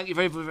Brad, thank you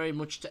very, very, very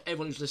much to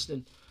everyone who's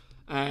listening.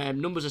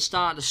 Numbers are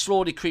starting to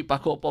slowly creep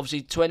back up.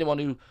 Obviously, to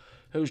anyone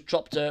who's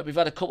dropped, we've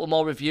had a couple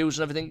more reviews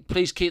and everything.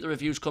 Please keep the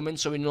reviews coming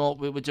so we know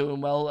we're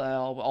doing well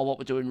or what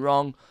we're doing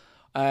wrong.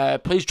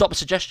 Please drop us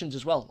suggestions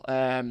as well.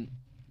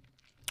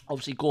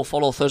 Obviously, go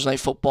follow Thursday Night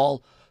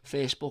Football,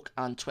 Facebook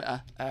and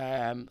Twitter.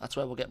 That's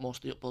where we'll get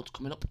most of the uploads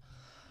coming up.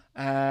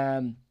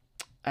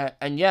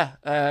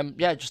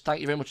 Just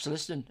thank you very much for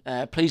listening.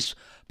 Please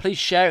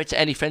share it to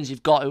any friends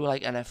you've got who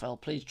like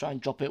NFL. Please try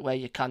and drop it where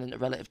you can into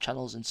relative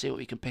channels and see what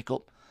we can pick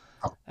up.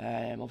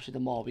 Obviously, the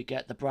more we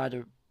get, the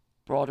broader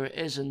it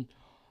is, and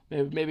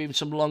maybe even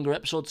some longer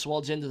episodes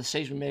towards the end of the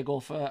season. We may go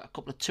for a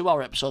couple of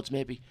 2-hour episodes,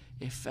 maybe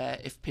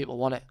if people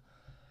want it.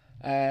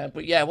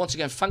 But yeah, once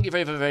again, thank you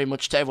very, very, very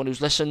much to everyone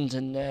who's listened,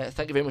 and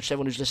thank you very much to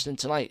everyone who's listening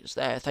tonight.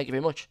 Thank you very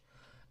much.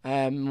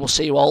 We'll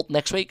see you all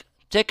next week.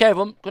 Take care,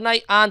 everyone. Good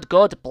night and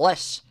God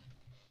bless.